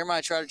supplement that,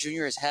 Jeremiah Trotter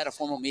Jr. has had a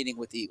formal meeting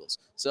with the Eagles.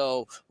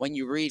 So when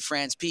you read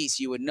Fran's piece,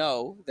 you would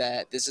know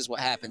that this is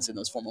what happens in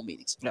those formal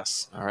meetings.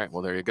 Yes. All right.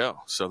 Well, there you go.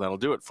 So that'll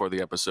do it for the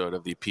episode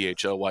of the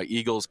PHOY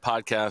Eagles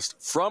podcast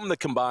from the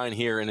Combine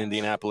here in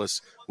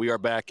Indianapolis. We are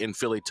back in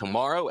Philly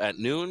tomorrow at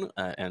noon,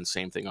 and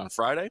same thing on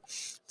Friday.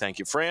 Thank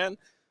you, Fran.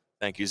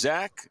 Thank you,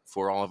 Zach.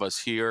 For all of us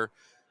here,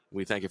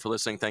 we thank you for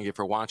listening. Thank you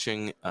for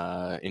watching.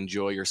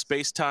 Enjoy your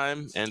space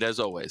time. And as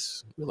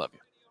always, we love you.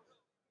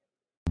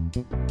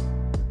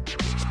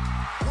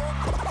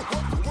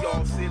 We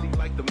all silly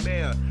like the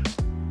mayor.